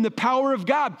show them the power of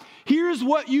God. Here's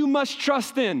what you must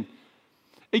trust in.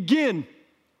 Again,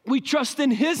 we trust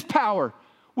in his power.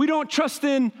 We don't trust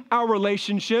in our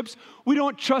relationships. We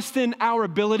don't trust in our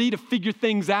ability to figure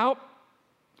things out.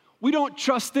 We don't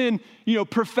trust in,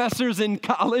 professors in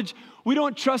college. We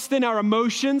don't trust in our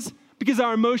emotions because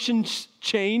our emotions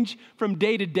change from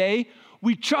day to day.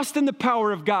 We trust in the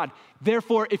power of God.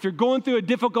 Therefore, if you're going through a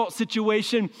difficult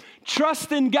situation,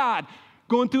 trust in God.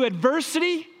 Going through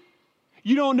adversity,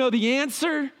 you don't know the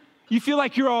answer. You feel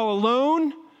like you're all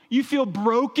alone. You feel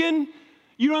broken.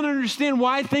 You don't understand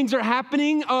why things are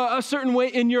happening a certain way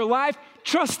in your life.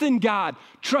 Trust in God.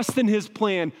 Trust in his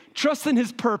plan. Trust in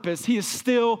his purpose. He is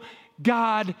still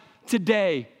God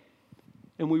today.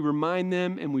 And we remind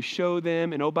them and we show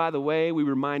them. And oh, by the way, we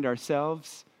remind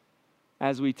ourselves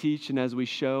as we teach and as we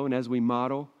show and as we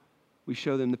model. We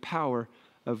show them the power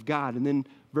of God. And then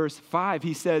verse 5,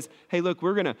 he says, hey, look,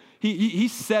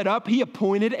 he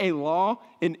appointed a law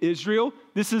in Israel.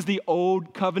 This is the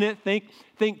old covenant. Think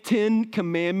 10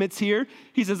 commandments here.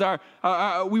 He says,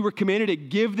 we were commanded to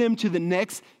give them to the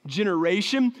next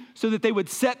generation so that they would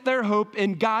set their hope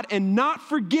in God and not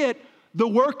forget the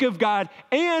work of God.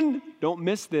 And don't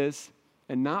miss this,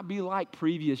 and not be like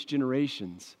previous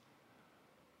generations.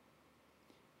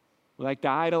 We like to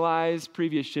idolize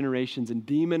previous generations and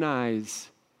demonize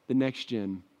the next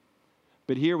gen.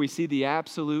 But here we see the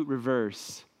absolute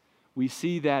reverse. We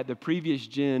see that the previous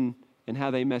gen and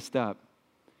how they messed up.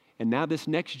 And now this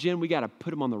next gen, we got to put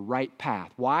them on the right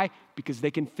path. Why? Because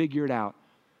they can figure it out.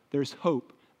 There's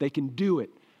hope. They can do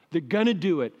it. They're going to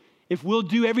do it. If we'll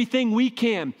do everything we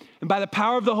can, and by the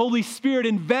power of the Holy Spirit,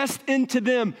 invest into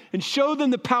them and show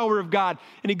them the power of God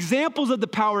and examples of the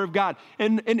power of God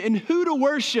and who to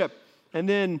worship. And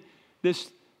then this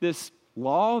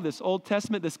law, this Old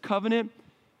Testament, this covenant,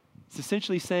 it's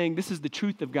essentially saying this is the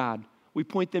truth of God. We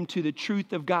point them to the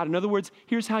truth of God. In other words,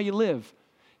 here's how you live.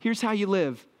 Here's how you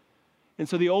live. And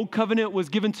so the old covenant was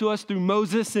given to us through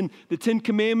Moses and the 10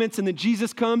 commandments, and then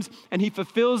Jesus comes and he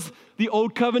fulfills the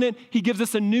old covenant. He gives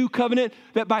us a new covenant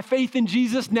that by faith in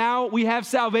Jesus, now we have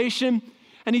salvation.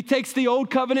 And he takes the old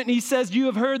covenant and he says, you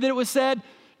have heard that it was said,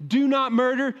 do not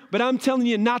murder, but I'm telling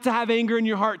you not to have anger in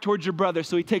your heart towards your brother.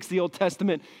 So he takes the Old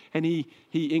Testament and he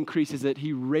increases it.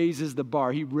 He raises the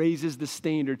bar. He raises the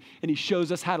standard, and he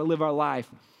shows us how to live our life.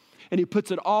 And he puts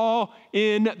it all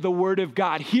in the Word of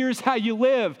God. Here's how you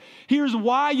live. Here's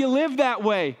why you live that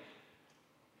way.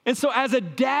 And so as a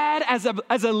dad, as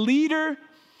a leader,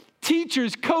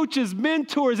 teachers, coaches,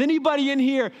 mentors, anybody in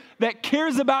here that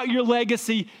cares about your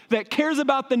legacy, that cares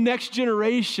about the next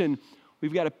generation,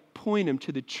 we've got to point them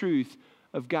to the truth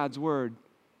of God's Word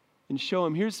and show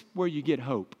them here's where you get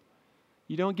hope.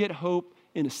 You don't get hope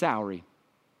in a salary.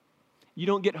 You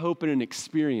don't get hope in an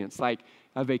experience like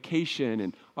a vacation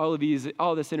and all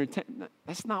this entertainment.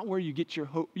 That's not where you get your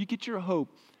hope. You get your hope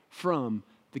from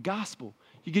the gospel.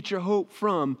 You get your hope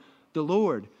from the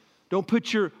Lord. Don't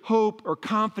put your hope or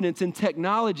confidence in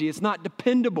technology. It's not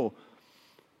dependable.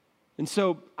 And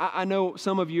so I know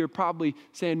some of you are probably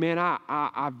saying, man,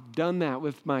 I've done that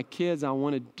with my kids. I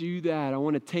want to do that. I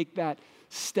want to take that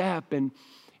step. And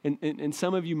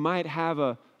some of you might have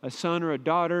a son or a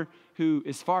daughter who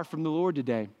is far from the Lord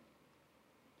today.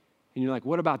 And you're like,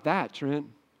 what about that, Trent?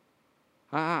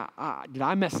 Did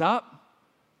I mess up?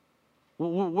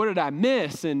 What did I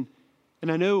miss? And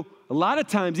I know a lot of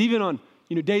times, even on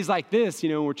days like this,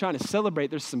 when we're trying to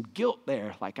celebrate, there's some guilt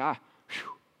there. Like,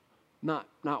 not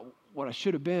what I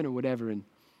should have been or whatever. And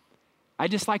I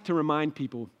just like to remind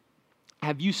people,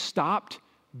 have you stopped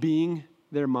being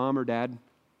their mom or dad?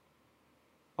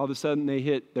 All of a sudden they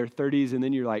hit their 30s and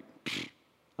then you're like,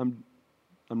 I'm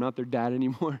not their dad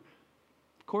anymore.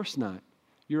 Of course not.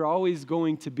 You're always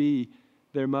going to be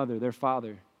their mother, their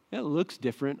father. It looks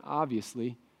different,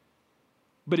 obviously,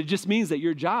 but it just means that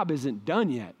your job isn't done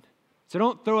yet. So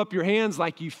don't throw up your hands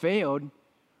like you failed.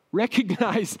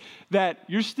 Recognize that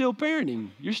you're still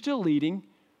parenting. You're still leading,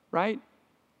 right?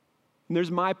 And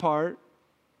there's my part,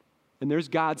 and there's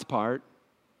God's part,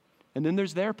 and then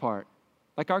there's their part.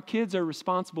 Like our kids are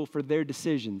responsible for their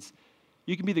decisions.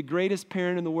 You can be the greatest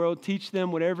parent in the world, teach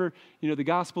them whatever, the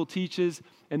gospel teaches,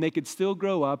 and they could still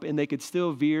grow up and they could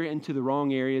still veer into the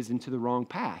wrong areas, into the wrong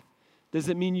path.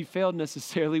 Doesn't mean you failed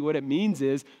necessarily. What it means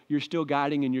is you're still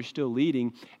guiding and you're still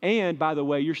leading. And by the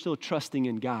way, you're still trusting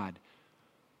in God.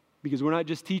 Because we're not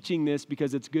just teaching this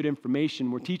because it's good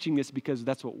information. We're teaching this because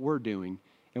that's what we're doing.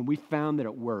 And we found that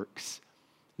it works.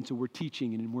 And so we're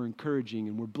teaching and we're encouraging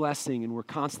and we're blessing and we're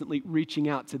constantly reaching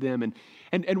out to them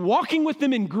and walking with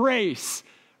them in grace,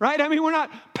 right? I mean, we're not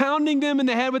pounding them in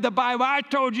the head with the Bible. I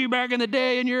told you back in the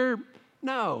day and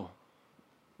no.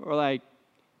 We're like,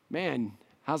 man,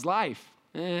 how's life?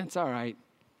 It's all right.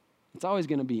 It's always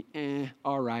going to be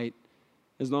all right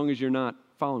as long as you're not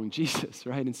following Jesus,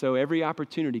 right? And so every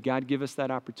opportunity, God give us that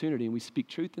opportunity and we speak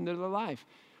truth into their life.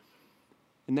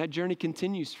 And that journey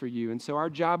continues for you. And so our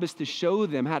job is to show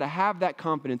them how to have that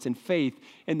confidence and faith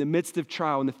in the midst of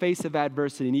trial, in the face of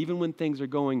adversity, and even when things are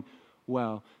going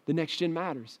well. The next gen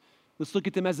matters. Let's look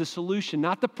at them as the solution,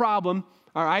 not the problem,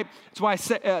 all right? That's why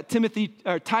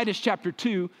Titus chapter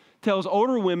 2 tells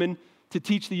older women to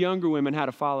teach the younger women how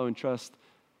to follow and trust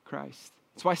Christ.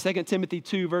 That's why 2 Timothy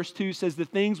 2 verse 2 says, the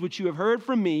things which you have heard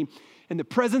from me in the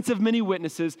presence of many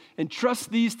witnesses,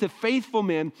 entrust these to faithful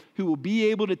men who will be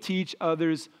able to teach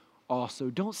others also.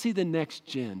 Don't see the next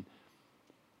gen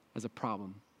as a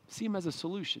problem. See them as a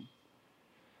solution.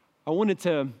 I wanted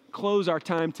to close our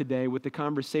time today with the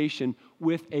conversation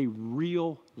with a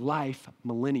real life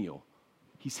millennial.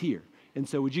 He's here. And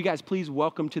so would you guys please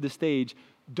welcome to the stage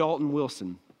Dalton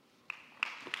Wilson.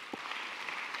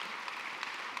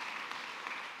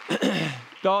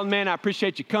 Dalton, man, I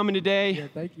appreciate you coming today. Yeah,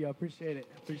 thank you. I appreciate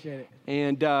it.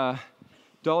 And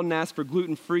Dalton asked for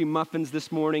gluten-free muffins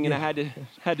this morning, and I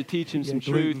had to teach him some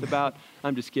truth about.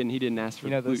 I'm just kidding. He didn't ask for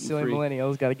gluten-free. Those silly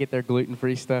millennials got to get their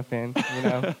gluten-free stuff in.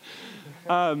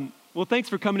 Well, thanks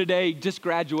for coming today. Just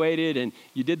graduated, and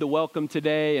you did the welcome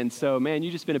today. And so, man,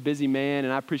 you've just been a busy man,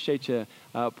 and I appreciate you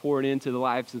pouring into the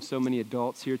lives of so many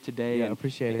adults here today. Yeah, I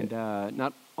appreciate it. And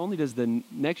not only does the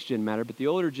next gen matter, but the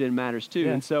older gen matters too.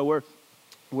 Yeah. And so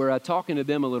we're talking to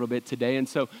them a little bit today. And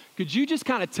so could you just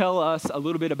kind of tell us a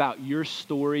little bit about your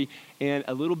story and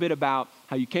a little bit about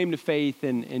how you came to faith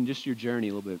and just your journey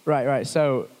a little bit? Right.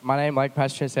 So my name, like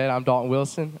Pastor Trent said, I'm Dalton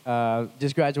Wilson.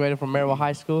 Just graduated from Maryville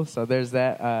High School, so there's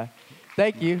that.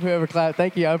 Thank you, whoever clapped.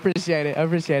 Thank you, I appreciate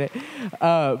it.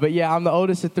 But yeah, I'm the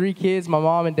oldest of 3 kids. My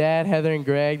mom and dad, Heather and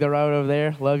Greg, they're right over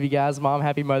there. Love you guys, Mom.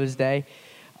 Happy Mother's Day.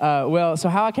 So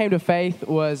how I came to faith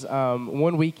was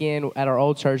one weekend at our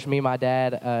old church, me and my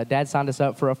dad signed us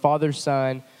up for a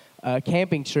father-son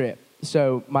camping trip.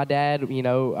 So my dad,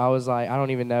 I was like, I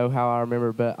don't even know how I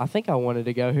remember, but I think I wanted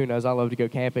to go. Who knows? I love to go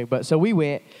camping. But so we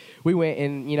went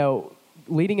and,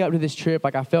 leading up to this trip,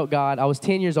 like I felt God. I was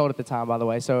 10 years old at the time, by the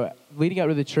way. So leading up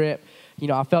to the trip,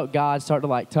 I felt God start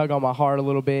to tug on my heart a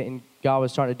little bit, and God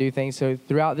was starting to do things. So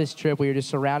throughout this trip, we were just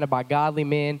surrounded by godly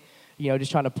men,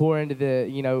 just trying to pour into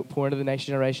the next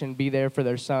generation, be there for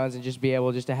their sons, and just be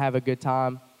able just to have a good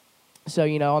time. So,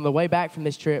 on the way back from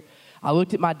this trip, I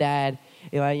looked at my dad,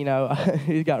 and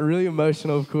he got really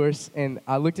emotional, of course. And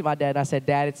I looked at my dad and I said,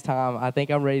 Dad, it's time. I think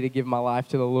I'm ready to give my life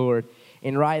to the Lord.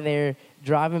 And right there,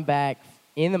 driving back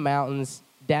in the mountains,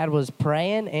 Dad was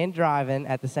praying and driving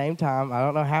at the same time. I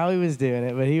don't know how he was doing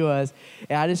it, but he was.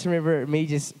 And I just remember me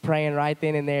just praying right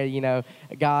then and there,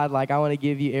 God, I want to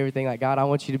give you everything. God, I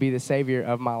want you to be the Savior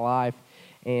of my life.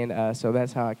 And so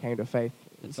that's how I came to faith.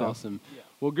 That's awesome. Yeah.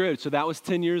 Well, good. So that was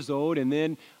 10 years old. And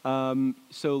then,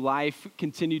 so life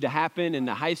continued to happen in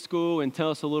the high school. And tell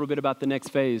us a little bit about the next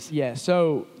phase. Yeah.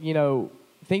 So,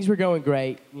 things were going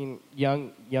great.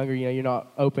 Younger, you're not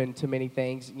open to many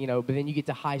things, but then you get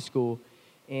to high school.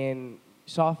 And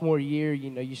sophomore year,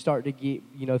 you start to get,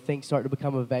 things start to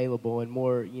become available and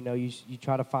more, you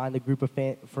try to find a group of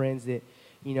friends that,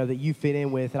 that you fit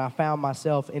in with. And I found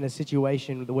myself in a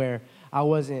situation where I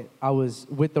was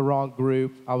with the wrong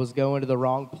group. I was going to the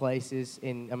wrong places.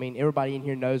 And everybody in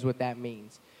here knows what that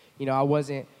means.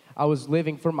 I was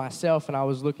living for myself, and I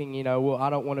was looking, I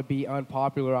don't want to be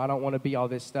unpopular. I don't want to be all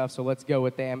this stuff. So let's go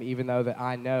with them, even though that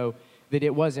I know that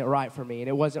it wasn't right for me. And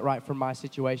it wasn't right for my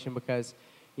situation because,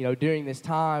 during this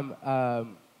time, I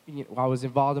was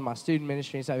involved in my student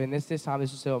ministry and stuff. And this time,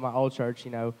 this was still at my old church,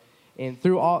 And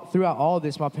throughout all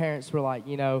this, my parents were like,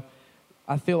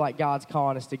 I feel like God's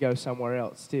calling us to go somewhere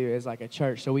else too, as like a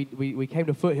church. So we came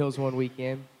to Foothills one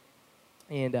weekend,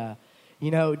 and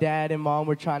Dad and Mom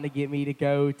were trying to get me to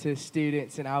go to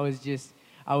students, and I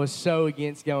was so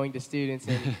against going to students,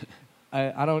 and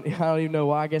I don't even know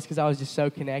why. I guess because I was just so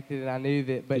connected, and I knew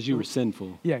that. Because you were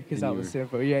sinful. Yeah, because I was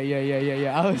sinful. Yeah.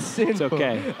 I was sinful. It's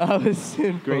okay. I was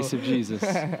sinful. Grace of Jesus.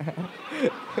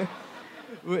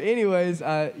 Well, anyways,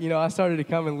 I started to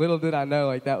come, and little did I know,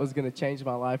 like, that was going to change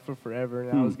my life for forever,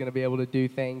 and I was going to be able to do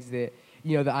things that,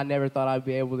 that I never thought I'd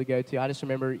be able to go to. I just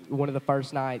remember one of the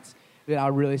first nights that I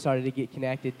really started to get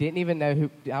connected. Didn't even know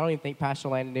I don't even think Pastor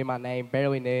Landon knew my name,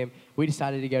 barely knew him. We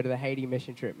decided to go to the Haiti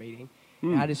mission trip meeting.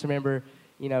 And I just remember,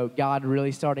 God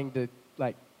really starting to,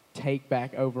 like, take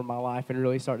back over my life and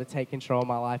really start to take control of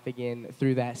my life again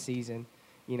through that season,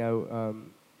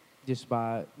 just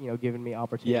by, giving me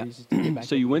opportunities to get back.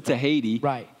 So you went to Haiti.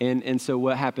 Right. And so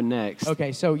what happened next?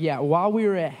 Okay, so while we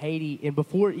were at Haiti, and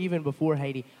before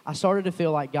Haiti, I started to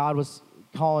feel like God was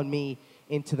calling me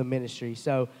into the ministry.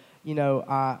 So,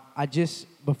 I just,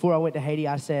 before I went to Haiti,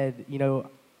 I said,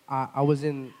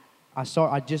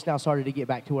 I just now started to get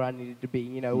back to where I needed to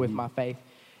be, with my faith.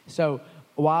 So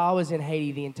while I was in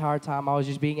Haiti the entire time, I was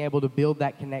just being able to build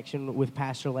that connection with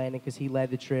Pastor Landon because he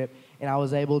led the trip, and I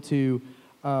was able to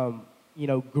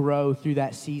grow through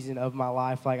that season of my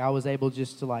life. Like, I was able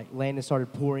just to, like, Landon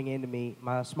started pouring into me.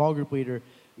 My small group leader,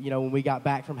 when we got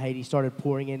back from Haiti, started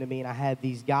pouring into me, and I had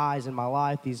these guys in my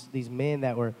life, these men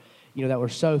that were, that were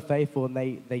so faithful, and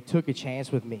they took a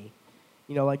chance with me.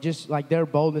 Just like their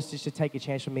boldness just to take a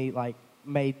chance with me, like,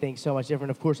 made things so much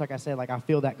different. Of course, like I said, like, I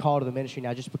feel that call to the ministry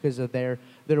now just because of their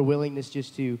willingness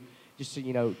just to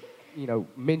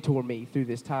mentor me through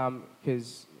this time,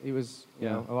 because it was,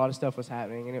 a lot of stuff was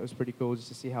happening, and it was pretty cool just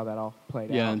to see how that all played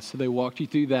out. Yeah, and so they walked you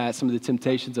through that, some of the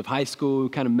temptations of high school,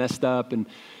 kind of messed up and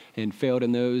failed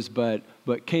in those, but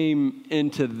came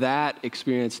into that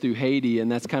experience through Haiti,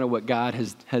 and that's kind of what God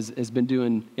has been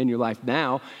doing in your life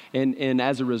now. And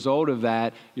as a result of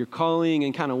that, your calling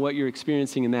and kind of what you're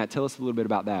experiencing in that, tell us a little bit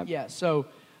about that. Yeah, so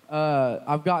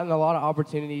I've gotten a lot of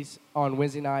opportunities on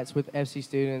Wednesday nights with FC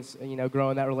students,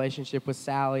 growing that relationship with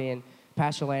Sally and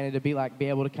Pastor Landon to be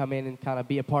able to come in and kind of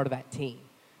be a part of that team.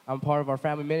 I'm part of our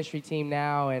family ministry team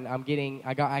now, and I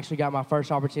actually got my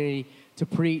first opportunity to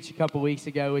preach a couple weeks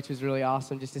ago, which was really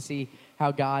awesome just to see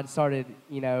how God started,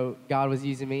 God was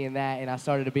using me in that, and I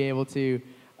started to be able to,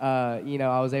 I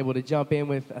was able to jump in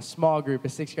with a small group, a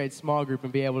 6th grade small group,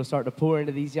 and be able to start to pour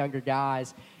into these younger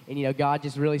guys. And, God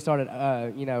just really started,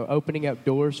 opening up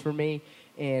doors for me.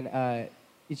 And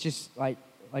it's just like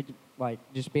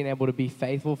just being able to be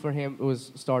faithful for him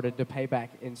started to pay back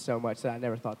in so much that I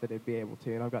never thought that it'd be able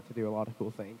to. And I've got to do a lot of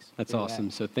cool things. That's awesome.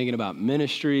 So thinking about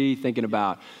ministry, thinking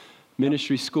about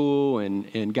ministry school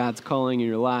and God's calling in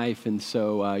your life. And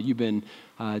so you've been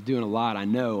doing a lot, I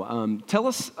know. Tell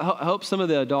us, help some of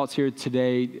the adults here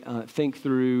today think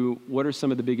through what are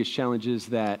some of the biggest challenges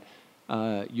that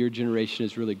your generation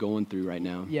is really going through right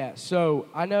now. Yeah, so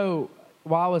I know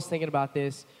while I was thinking about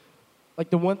this, like,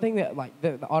 the one thing that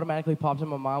automatically popped in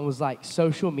my mind was, like,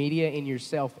 social media and your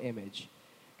self-image.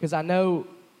 Because I know,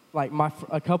 like,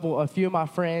 a few of my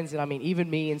friends, and I mean, even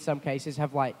me in some cases,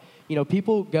 have, like,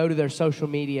 people go to their social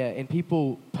media and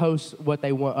people post what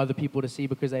they want other people to see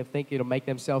because they think it'll make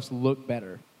themselves look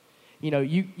better.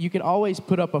 You can always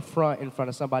put up a front in front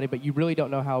of somebody, but you really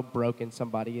don't know how broken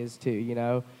somebody is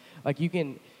too, Like, you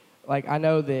can, like, I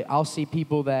know that I'll see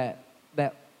people that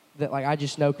like, I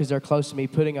just know because they're close to me,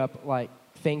 putting up, like,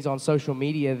 things on social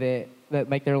media that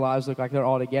make their lives look like they're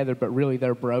all together, but really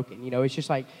they're broken. It's just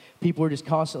like people are just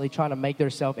constantly trying to make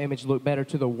their self-image look better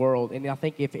to the world. And I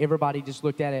think if everybody just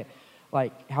looked at it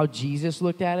like how Jesus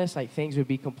looked at us, like, things would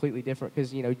be completely different.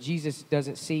 Because, Jesus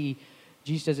doesn't see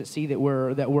that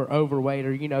we're overweight,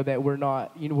 or, that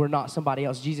we're not somebody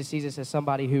else. Jesus sees us as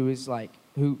somebody who is, like,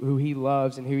 who he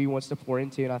loves and who he wants to pour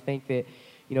into. And I think that,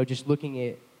 just looking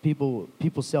at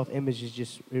people's self-image is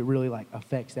just, it really, like,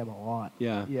 affects them a lot.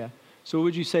 Yeah. Yeah. So what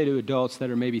would you say to adults that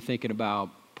are maybe thinking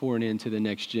about pouring into the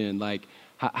next gen? Like,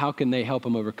 how can they help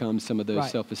them overcome some of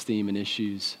those self-esteem and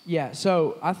issues? Yeah,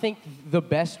 so I think the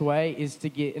best way is to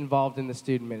get involved in the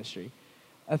student ministry.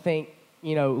 I think,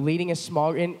 leading a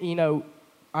small, and,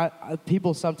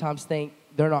 people sometimes think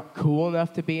they're not cool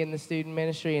enough to be in the student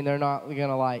ministry, and they're not going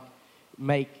to, like,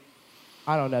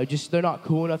 they're not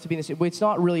cool enough to be in this. But it's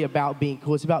not really about being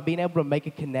cool. It's about being able to make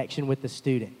a connection with the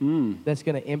student that's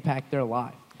going to impact their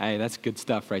life. Hey, that's good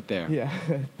stuff right there. Yeah,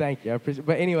 thank you. I appreciate it.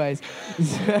 But anyways,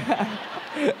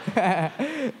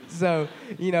 so,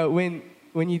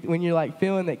 when you're like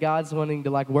feeling that God's wanting to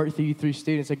like work through you through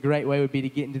students, a great way would be to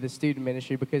get into the student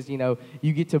ministry, because you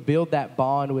get to build that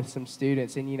bond with some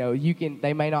students, and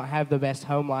they may not have the best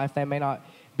home life, they may not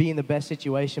be in the best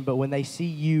situation, but when they see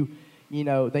you,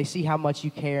 they see how much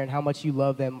you care and how much you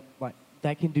love them, like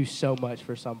that can do so much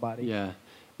for somebody. Yeah,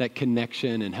 that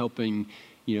connection and helping,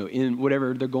 in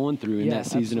whatever they're going through in that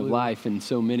season of life. And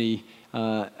so many,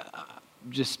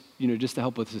 just to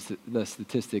help with the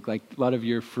statistic, like a lot of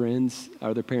your friends,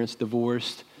 are their parents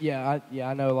divorced? Yeah,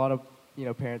 I know a lot of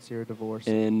parents who are divorced.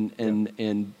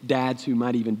 And dads who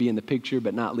might even be in the picture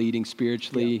but not leading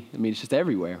spiritually. Yeah. I mean, it's just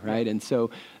everywhere, right? And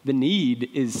so the need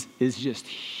is just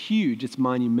huge. It's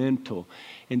monumental.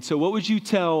 And so what would you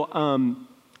tell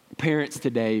parents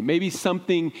today? Maybe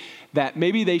something that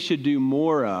maybe they should do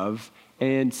more of,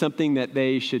 and something that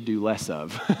they should do less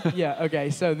of. Yeah,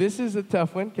 okay. So this is a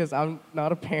tough one because I'm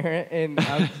not a parent and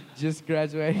I'm just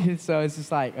graduated. So it's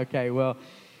just like, okay, well,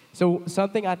 so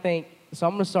something I think, so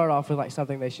I'm going to start off with like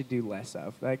something they should do less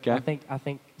of. Like, okay. I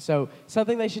think, so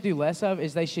something they should do less of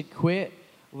is they should quit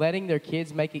letting their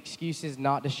kids make excuses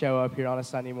not to show up here on a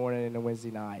Sunday morning and a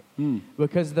Wednesday night.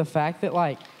 Because the fact that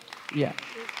like, yeah.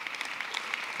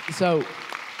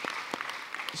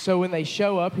 So when they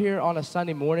show up here on a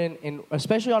Sunday morning, and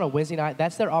especially on a Wednesday night,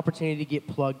 that's their opportunity to get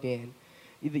plugged in.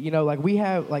 Like we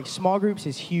have, like small groups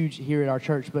is huge here at our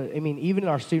church, but I mean, even in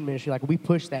our student ministry, like we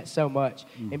push that so much,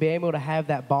 and being able to have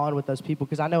that bond with those people.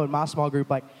 Because I know in my small group,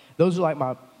 like those are like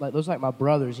my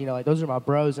brothers, like those are my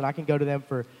bros, and I can go to them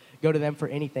for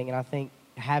anything. And I think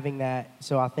having that,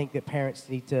 so I think that parents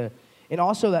need to, and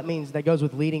also that means that goes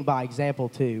with leading by example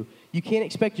too. You can't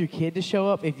expect your kid to show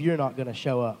up if you're not going to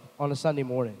show up on a Sunday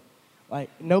morning. Like,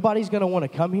 nobody's going to want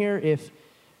to come here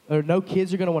or no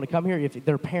kids are going to want to come here if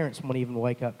their parents won't even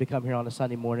wake up to come here on a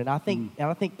Sunday morning. I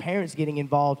think parents getting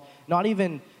involved, not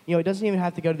even, it doesn't even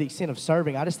have to go to the extent of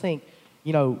serving. I just think,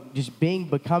 just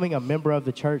becoming a member of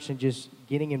the church and just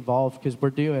getting involved, because we're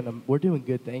doing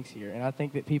good things here. And I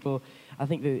think that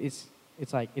it's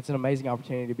an amazing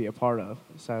opportunity to be a part of.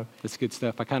 So that's good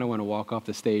stuff. I kind of want to walk off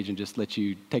the stage and just let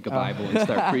you take a Bible and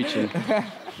start preaching.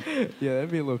 Yeah,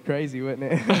 that'd be a little crazy,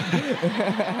 wouldn't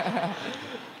it?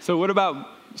 So what about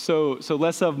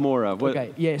less of, more of? What?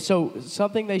 Okay, yeah. So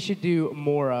something they should do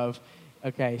more of.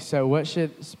 Okay, so what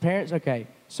should parents? Okay,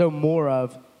 so more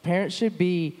of, parents should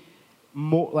be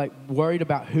more like worried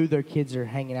about who their kids are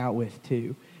hanging out with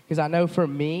too. Because I know for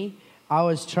me, I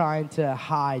was trying to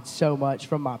hide so much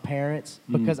from my parents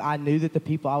because I knew that the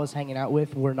people I was hanging out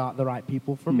with were not the right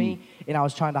people for me. And I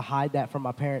was trying to hide that from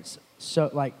my parents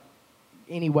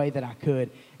any way that I could.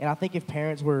 And I think if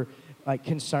parents were like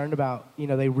concerned about,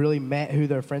 they really met who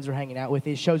their friends are hanging out with,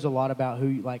 it shows a lot about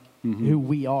who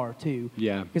we are too.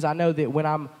 Yeah. Because I know that when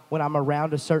I'm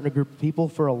around a certain group of people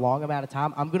for a long amount of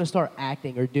time, I'm going to start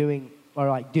acting or doing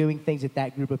things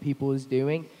that group of people is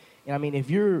doing. And I mean, if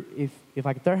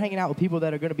they're hanging out with people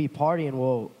that are going to be partying,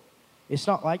 well, it's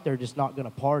not like they're just not going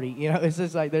to party. It's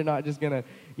just like they're not just going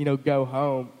to, go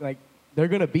home. Like, they're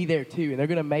going to be there too, and they're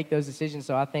going to make those decisions.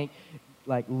 So I think,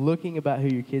 like, looking about who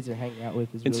your kids are hanging out with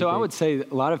is really And so big. I would say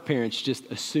a lot of parents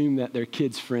just assume that their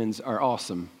kids' friends are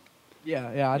awesome.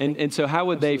 Yeah. And so how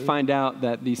would absolutely. they find out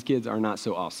that these kids are not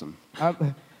so awesome? I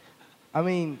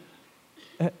mean,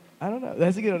 I don't know.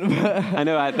 That's a good one. I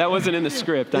know. That wasn't in the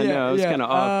script. I know. It was kind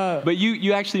of off. But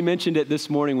you actually mentioned it this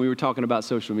morning. We were talking about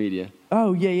social media.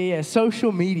 Oh, yeah.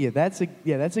 Social media. That's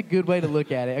a good way to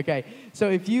look at it. Okay.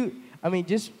 So if you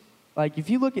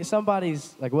look at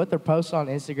somebody's, like, what they're posting on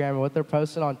Instagram or what they're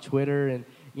posting on Twitter and,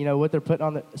 what they're putting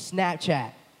on the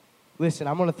Snapchat. Listen,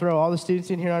 I'm going to throw all the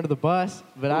students in here under the bus,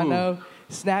 but I know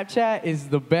Snapchat is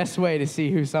the best way to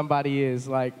see who somebody is,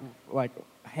 like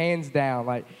hands down.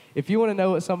 Like, if you want to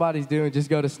know what somebody's doing, just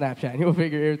go to Snapchat and you'll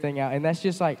figure everything out. And that's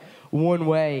just like one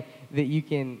way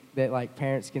that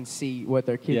parents can see what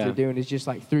their kids are doing, is just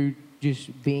like through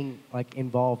just being like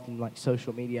involved in like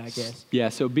social media, I guess. Yeah,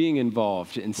 so being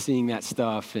involved and seeing that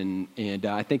stuff, and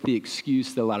I think the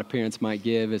excuse that a lot of parents might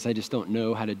give is, I just don't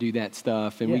know how to do that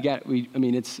stuff, and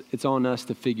it's on us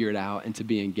to figure it out and to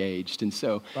be engaged. And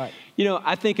so,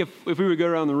 I think if we were to go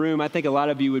around the room, I think a lot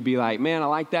of you would be like, man, I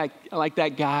like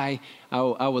that guy.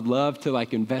 I would love to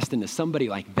like invest into somebody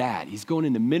like that. He's going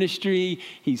into ministry.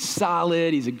 He's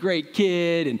solid. He's a great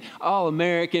kid and all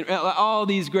American, all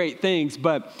these great things.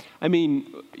 But I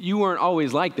mean, you weren't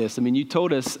always like this. I mean, you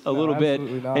told us a little bit,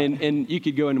 and you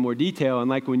could go into more detail. And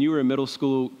like when you were a middle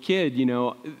school kid,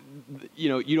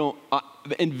 you don't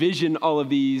envision all of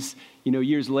these,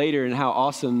 years later and how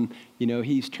awesome,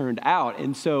 he's turned out.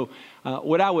 And so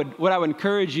what I would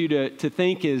encourage you to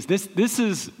think is this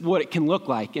is what it can look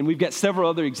like. And we've got several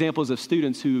other examples of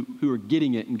students who are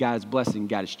getting it, and God is blessing,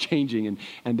 God is changing,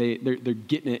 and they're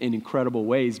getting it in incredible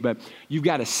ways. But you've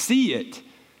got to see it.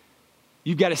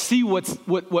 You've got to see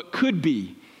what could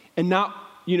be, and not,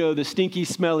 the stinky,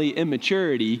 smelly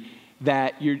immaturity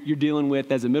that you're dealing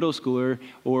with as a middle schooler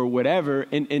or whatever,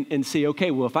 and say,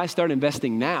 okay, well, if I start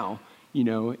investing now,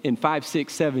 in 5,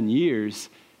 6, 7 years,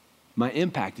 my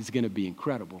impact is going to be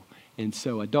incredible. And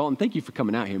so, Dalton, thank you for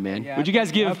coming out here, man. Yeah, would you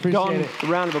guys give Dalton a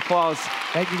round of applause?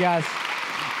 Thank you, guys.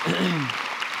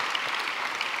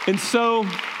 And so,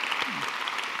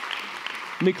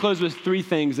 let me close with 3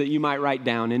 things that you might write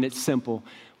down, and it's simple.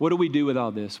 What do we do with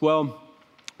all this? Well,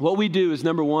 what we do is,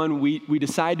 number one, we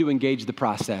decide to engage the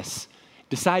process.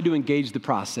 Decide to engage the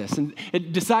process. And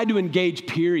decide to engage,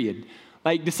 period.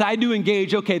 Like, decide to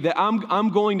engage, okay, that I'm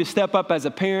going to step up as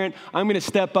a parent. I'm going to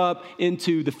step up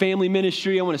into the family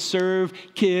ministry. I want to serve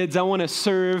kids. I want to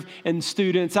serve and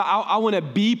students. I want to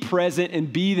be present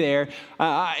and be there.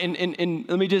 And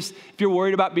let me just, if you're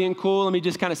worried about being cool, let me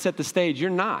just kind of set the stage. You're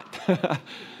not.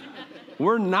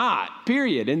 We're not,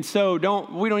 period. And so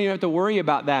we don't even have to worry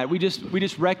about that. We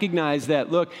just recognize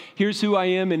that, look, here's who I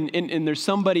am, and there's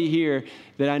somebody here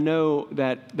that I know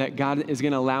that God is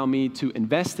going to allow me to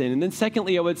invest in. And then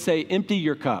secondly, I would say, empty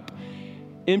your cup.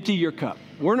 Empty your cup.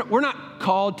 We're not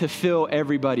called to fill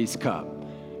everybody's cup.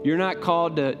 You're not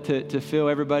called to fill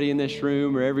everybody in this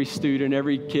room or every student,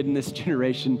 every kid in this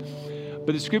generation.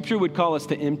 But the scripture would call us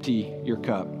to empty your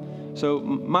cup. So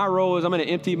my role is I'm going to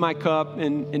empty my cup,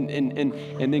 and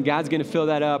then God's going to fill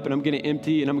that up, and I'm going to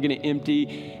empty, and I'm going to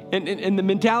empty. And the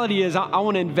mentality is I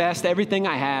want to invest everything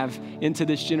I have into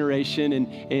this generation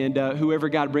and whoever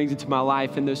God brings into my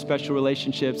life in those special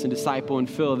relationships, and disciple and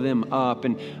fill them up.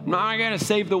 And I'm not going to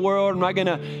save the world. I'm not going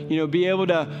to, be able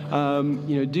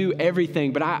to, do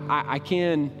everything, but I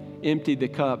can empty the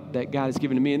cup that God has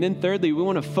given to me. And then thirdly, we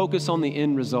want to focus on the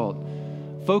end result.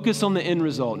 Focus on the end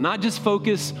result, not just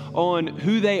focus on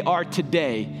who they are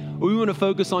today. We want to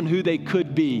focus on who they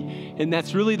could be. And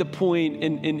that's really the point.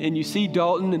 And you see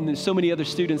Dalton, and there's so many other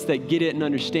students that get it and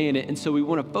understand it. And so we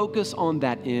want to focus on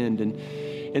that end.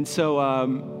 And so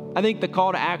I think the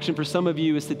call to action for some of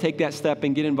you is to take that step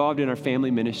and get involved in our family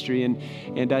ministry.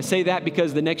 And I say that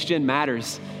because the next gen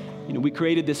matters. We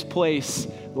created this place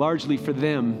largely for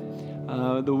them.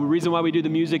 The reason why we do the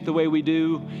music the way we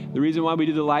do, the reason why we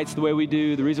do the lights the way we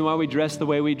do, the reason why we dress the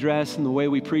way we dress, and the way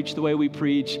we preach the way we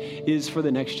preach is for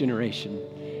the next generation.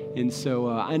 And so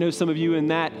I know some of you in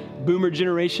that boomer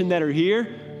generation that are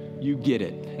here, you get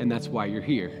it, and that's why you're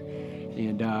here.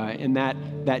 And in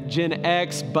that Gen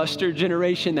X buster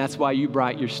generation, that's why you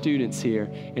brought your students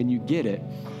here, and you get it.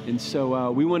 And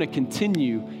so we want to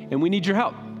continue, and we need your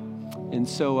help. And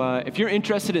so if you're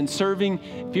interested in serving,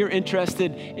 if you're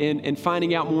interested in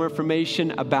finding out more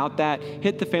information about that,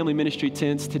 hit the family ministry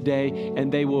tents today, and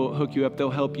they will hook you up. They'll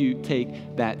help you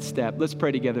take that step. Let's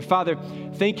pray together. Father,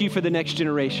 thank you for the next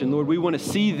generation. Lord, we want to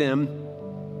see them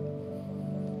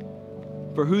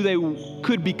for who they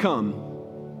could become.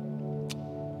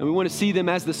 And we want to see them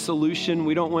as the solution.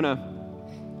 We don't want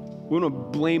to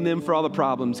blame them for all the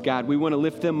problems, God. We want to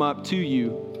lift them up to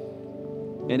you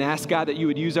and ask, God, that you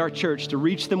would use our church to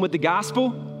reach them with the gospel,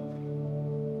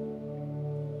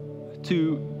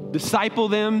 to disciple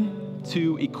them,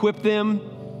 to equip them,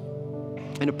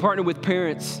 and to partner with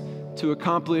parents to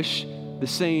accomplish the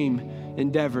same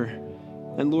endeavor.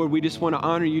 And Lord, we just want to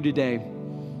honor you today.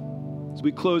 As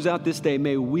we close out this day,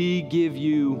 may we give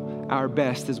you our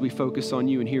best as we focus on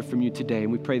you and hear from you today.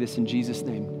 And we pray this in Jesus'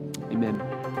 name. Amen.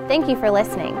 Thank you for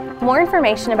listening. More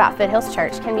information about Foothills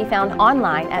Church can be found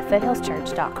online at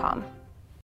foothillschurch.com.